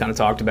leap that we've kind of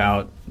talked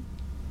about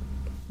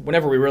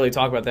whenever we really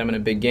talk about them in a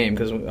big game?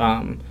 Because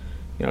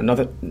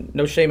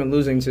no shame in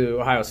losing to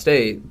Ohio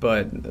State,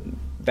 but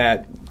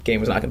that game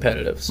was not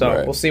competitive.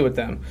 So We'll see with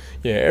them.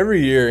 Yeah,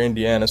 every year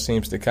Indiana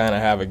seems to kind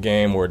of have a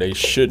game where they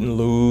shouldn't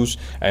lose,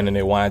 and then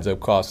it winds up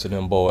costing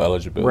them bowl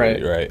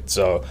eligibility, right?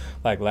 So,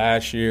 like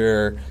last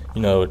year,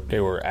 they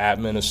were at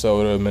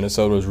Minnesota.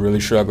 Minnesota was really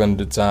struggling at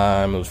the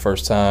time. It was the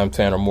first time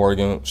Tanner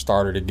Morgan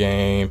started a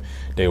game.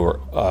 They were,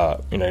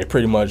 they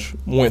pretty much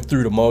went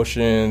through the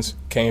motions,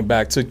 came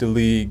back, took the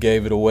lead,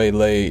 gave it away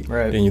late.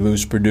 Right. Then you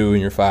lose to Purdue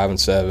and you're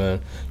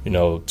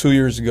 5-7. 2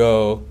 years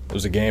ago, it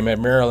was a game at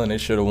Maryland they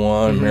should have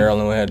won. Mm-hmm.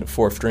 Maryland had the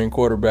fourth-string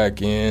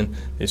quarterback in.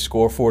 They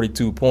score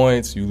 42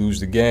 points. You lose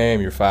the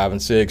game. You're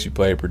 5-6. You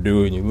play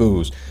Purdue and you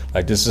lose.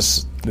 Like this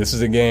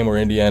is a game where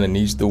Indiana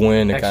needs to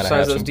win to kind of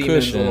have some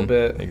cushion. A little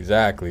bit.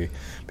 Exactly,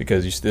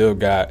 because you still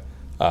got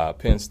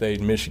Penn State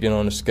and Michigan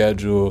on the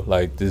schedule.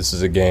 Like this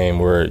is a game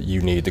where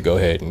you need to go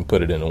ahead and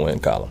put it in the win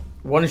column.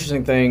 One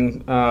interesting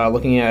thing,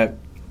 looking at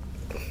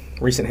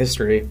recent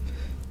history,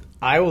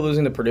 Iowa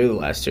losing to Purdue the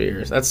last 2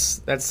 years.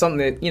 That's something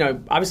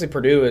that obviously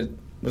Purdue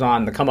was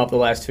on the come up the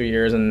last 2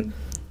 years and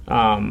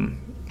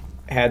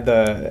had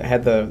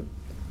the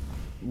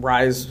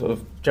rise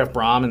of Jeff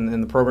Brom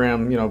and the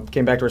program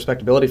came back to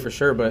respectability for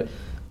sure. But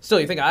still,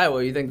 you think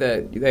Iowa, you think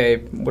that they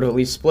would have at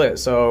least split.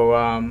 So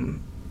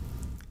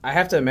I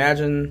have to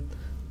imagine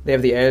they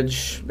have the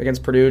edge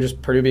against Purdue,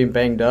 just Purdue being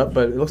banged up.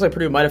 But it looks like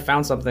Purdue might have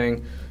found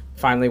something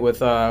finally with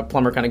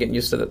Plummer kind of getting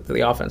used to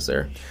the offense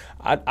there.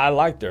 I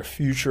like their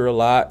future a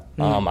lot.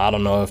 I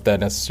don't know if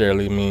that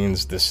necessarily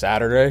means this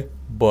Saturday,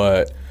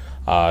 but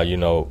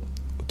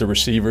the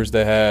receivers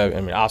they have.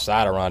 I mean,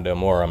 outside of Rondell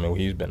Moore,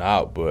 he's been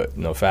out, but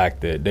the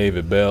fact that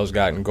David Bell's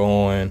gotten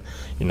going,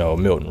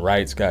 Milton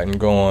Wright's gotten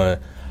going.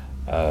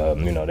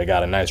 They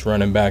got a nice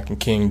running back in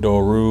King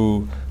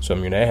Doru. So,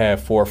 they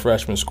had 4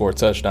 freshmen score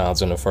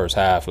touchdowns in the first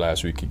half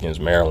last week against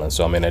Maryland.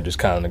 So, that just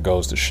kind of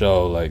goes to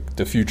show, like,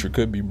 the future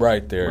could be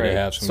bright there. Right. They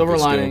have some good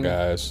skill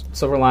guys.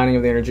 Silver lining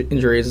of the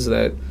injuries is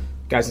that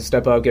guys can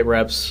step up, get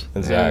reps,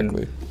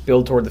 exactly, and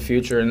build toward the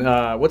future.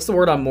 And what's the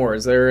word on Moore?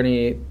 Is there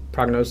any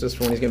prognosis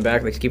for when he's getting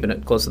back? Like, he's keeping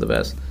it close to the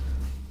vest.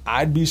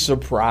 I'd be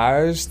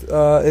surprised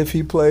if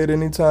he played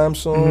anytime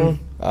soon.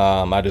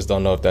 I just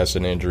don't know if that's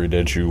an injury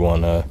that you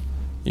want to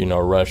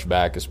rush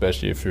back,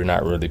 especially if you're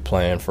not really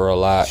playing for a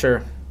lot.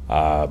 Sure.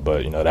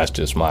 But, that's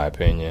just my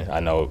opinion. I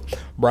know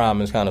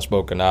Brom has kind of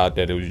spoken out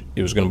that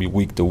it was going to be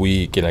week to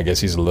week, and I guess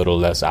he's a little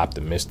less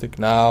optimistic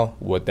now.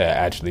 What that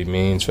actually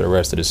means for the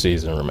rest of the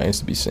season remains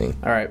to be seen.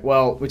 All right.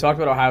 Well, we talked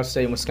about Ohio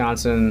State and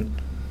Wisconsin,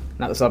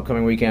 not this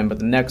upcoming weekend, but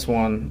the next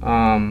one.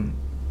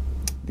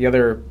 The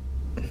other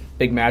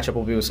big matchup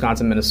will be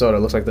Wisconsin-Minnesota.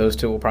 It looks like those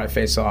two will probably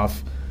face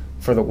off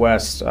for the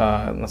West,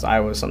 unless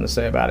Iowa has something to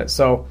say about it.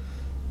 So,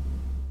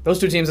 those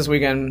two teams this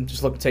weekend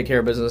just look to take care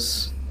of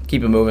business,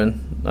 keep it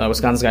moving.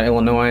 Wisconsin's got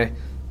Illinois,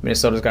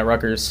 Minnesota's got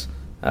Rutgers.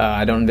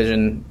 I don't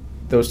envision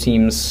those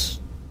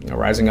teams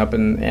rising up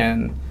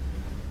and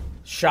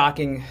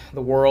shocking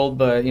the world,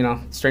 but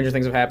stranger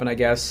things have happened, I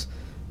guess.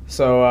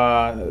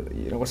 So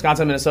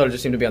Wisconsin and Minnesota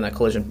just seem to be on that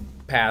collision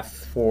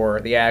path for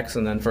the Axe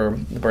and then for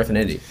the berth in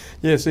Indy.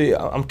 Yeah, see,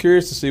 I'm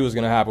curious to see what's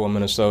going to happen with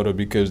Minnesota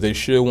because they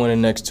should win the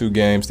next 2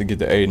 games to get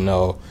to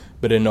 8-0.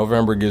 But then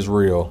November gets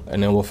real,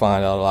 and then we'll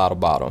find out a lot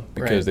about them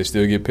because they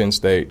still get Penn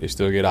State, they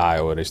still get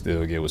Iowa, they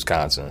still get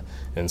Wisconsin.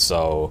 And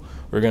so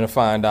we're going to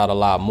find out a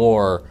lot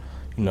more,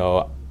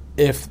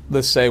 if,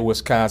 let's say,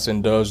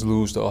 Wisconsin does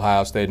lose to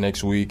Ohio State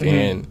next week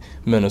and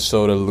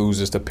Minnesota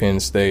loses to Penn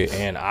State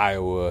and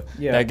Iowa,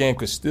 that game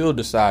could still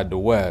decide the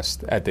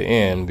West at the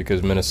end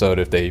because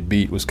Minnesota, if they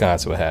beat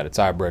Wisconsin, would have a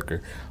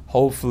tiebreaker.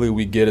 Hopefully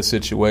we get a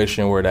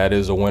situation where that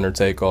is a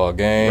winner-take-all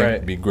game.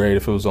 It'd be great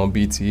if it was on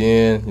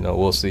BTN.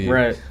 We'll see.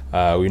 Right.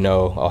 We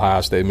know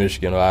Ohio State,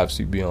 Michigan will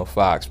obviously be on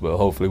Fox, but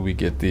hopefully we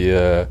get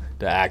the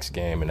Axe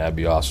game, and that'd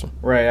be awesome.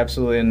 Right,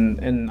 absolutely.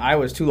 And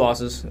Iowa's 2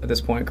 losses at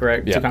this point,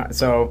 correct? Yeah.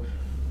 So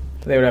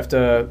they would have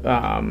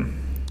to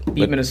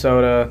beat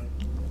Minnesota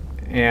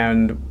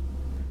and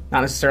not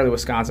necessarily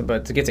Wisconsin,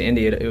 but to get to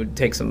Indy, it would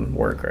take some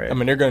work, right?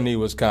 They're going to need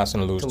Wisconsin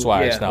to lose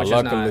twice. Now,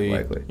 luckily,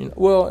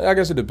 I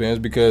guess it depends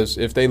because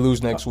if they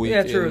lose next week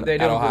at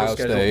Ohio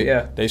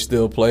State, they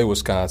still play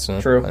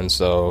Wisconsin. True. And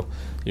so,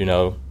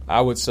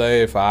 I would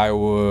say if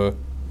Iowa,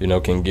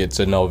 can get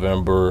to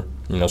November,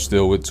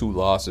 still with 2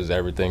 losses,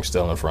 everything's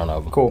still in front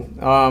of them. Cool.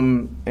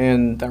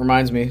 And that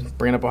reminds me,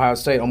 bringing up Ohio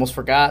State, almost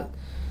forgot.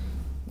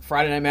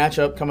 Friday night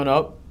matchup coming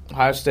up,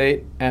 Ohio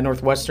State at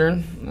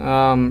Northwestern.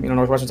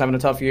 Northwestern's having a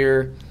tough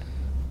year.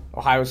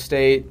 Ohio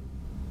State,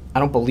 I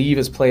don't believe,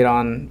 is played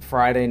on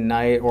Friday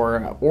night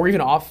or even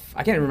off.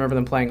 I can't even remember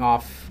them playing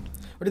off.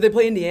 Or did they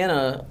play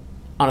Indiana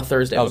on a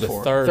Thursday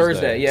before? That was a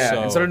Thursday. Yeah.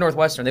 So. Instead of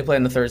Northwestern, they played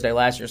on the Thursday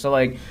last year.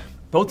 So,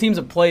 both teams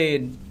have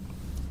played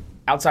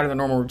outside of the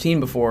normal routine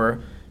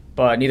before,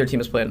 but neither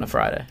team has played on a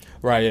Friday.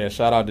 Right, yeah.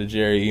 Shout out to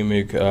Jerry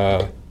Emick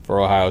for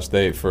Ohio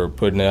State for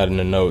putting that in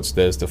the notes.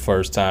 That's the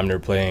first time they're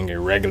playing a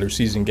regular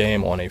season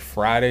game on a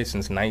Friday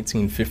since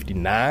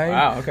 1959.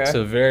 Wow, okay. It's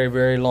a very,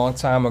 very long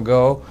time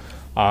ago.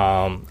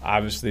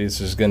 Obviously,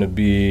 this is going to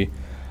be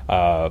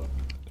probably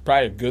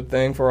probably a good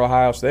thing for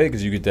Ohio State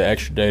because you get the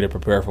extra day to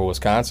prepare for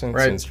Wisconsin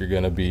since you're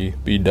going to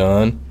be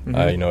done,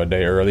 a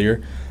day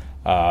earlier.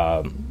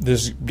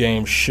 This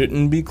game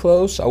shouldn't be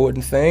close, I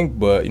wouldn't think,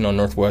 but,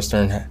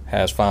 Northwestern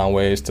has found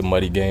ways to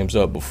muddy games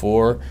up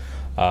before.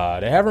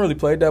 They haven't really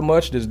played that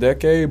much this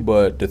decade,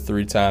 but the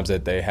 3 times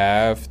that they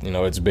have,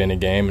 it's been a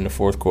game in the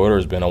fourth quarter.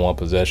 It's been a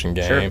one-possession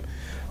game.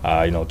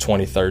 Sure.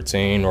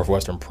 2013,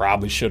 Northwestern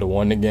probably should have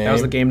won the game. That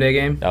was the game day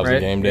game? That was the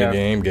game day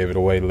game. Gave it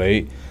away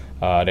late.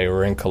 They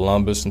were in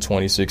Columbus in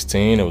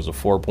 2016. It was a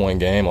 4-point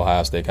game.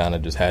 Ohio State kind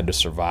of just had to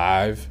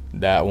survive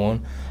that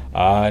one.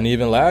 And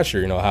even last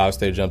year, Ohio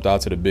State jumped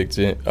out to the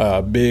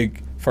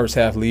big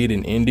first-half lead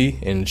in Indy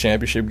in the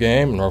championship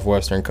game.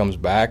 Northwestern comes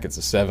back. It's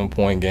a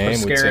 7-point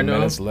game with 10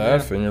 minutes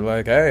left. And you're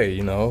like, hey,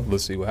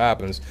 let's see what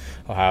happens.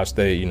 Ohio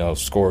State,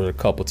 scored a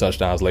couple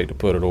touchdowns late to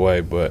put it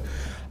away. But,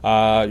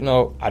 I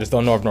just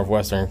don't know if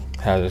Northwestern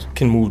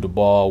can move the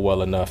ball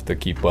well enough to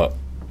keep up.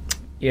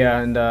 Yeah,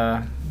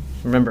 and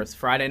remember, it's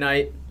Friday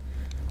night.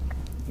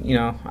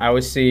 I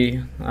always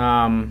see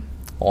on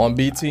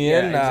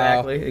BTN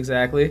now.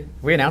 Exactly.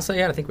 We announced that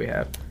yet? I think we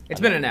have. It's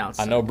been announced.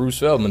 I know Bruce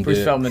Feldman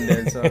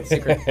did. So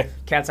secret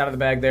cat's out of the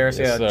bag there.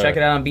 So, check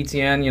it out on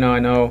BTN. I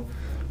know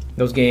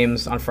those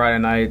games on Friday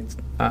night,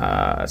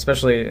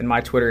 especially in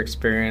my Twitter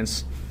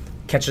experience,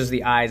 catches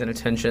the eyes and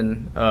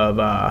attention of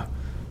a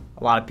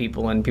lot of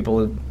people and people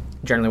who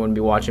generally wouldn't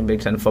be watching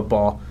Big Ten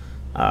football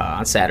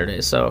on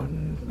Saturdays. So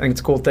I think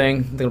it's a cool thing.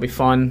 I think it'll be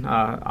fun.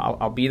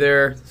 I'll be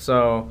there.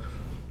 So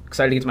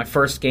excited to get to my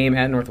first game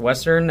at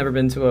Northwestern. Never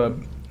been to a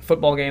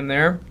football game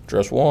there.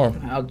 Dress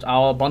warm.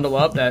 I'll bundle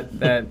up.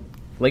 That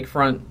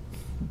lakefront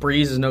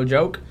breeze is no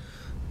joke.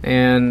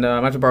 And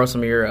I might have to borrow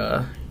some of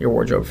your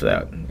wardrobe for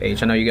that,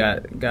 H. I know you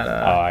got.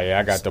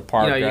 I got the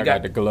park. I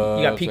got the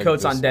gloves. You got pea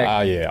coats on deck.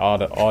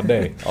 All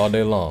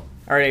day long.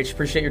 All right, H.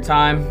 Appreciate your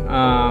time.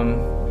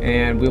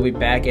 And we'll be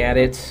back at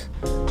it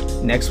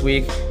next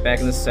week. Back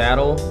in the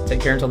saddle.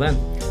 Take care until then.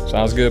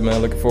 Sounds good,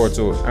 man. Looking forward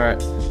to it. All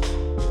right.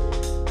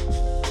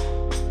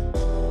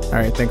 All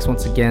right. Thanks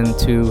once again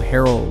to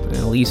Harold and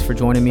Elise for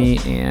joining me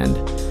and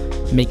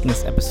making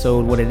this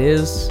episode what it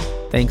is.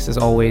 Thanks as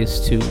always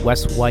to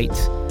Wes White,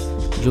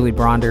 Julie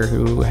Bronder,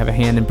 who have a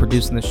hand in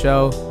producing the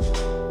show.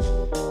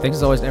 Thanks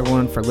as always to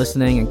everyone for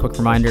listening. And quick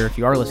reminder, if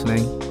you are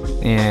listening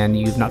and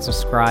you've not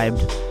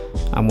subscribed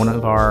on one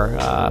of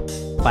our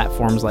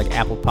platforms like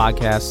Apple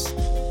Podcasts,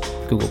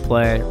 Google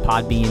Play,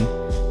 Podbean,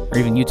 or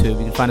even YouTube,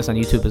 you can find us on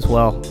YouTube as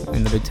well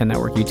in the Big Ten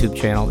Network YouTube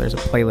channel. There's a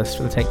playlist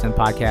for the Take 10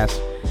 podcast.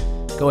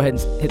 Go ahead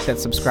and hit that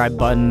subscribe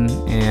button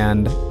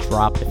and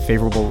drop a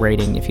favorable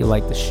rating if you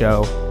like the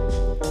show.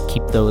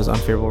 Keep those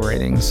unfavorable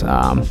ratings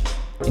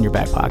in your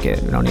back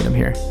pocket. We don't need them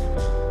here.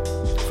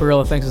 For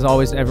real, thanks as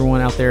always to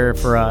everyone out there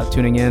for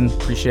tuning in.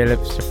 Appreciate it.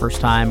 If it's your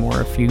first time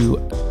or if you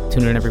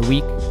tune in every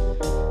week,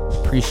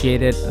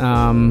 appreciate it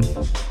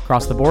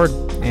across the board.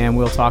 And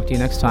we'll talk to you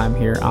next time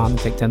here on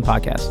the Take 10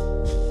 podcast.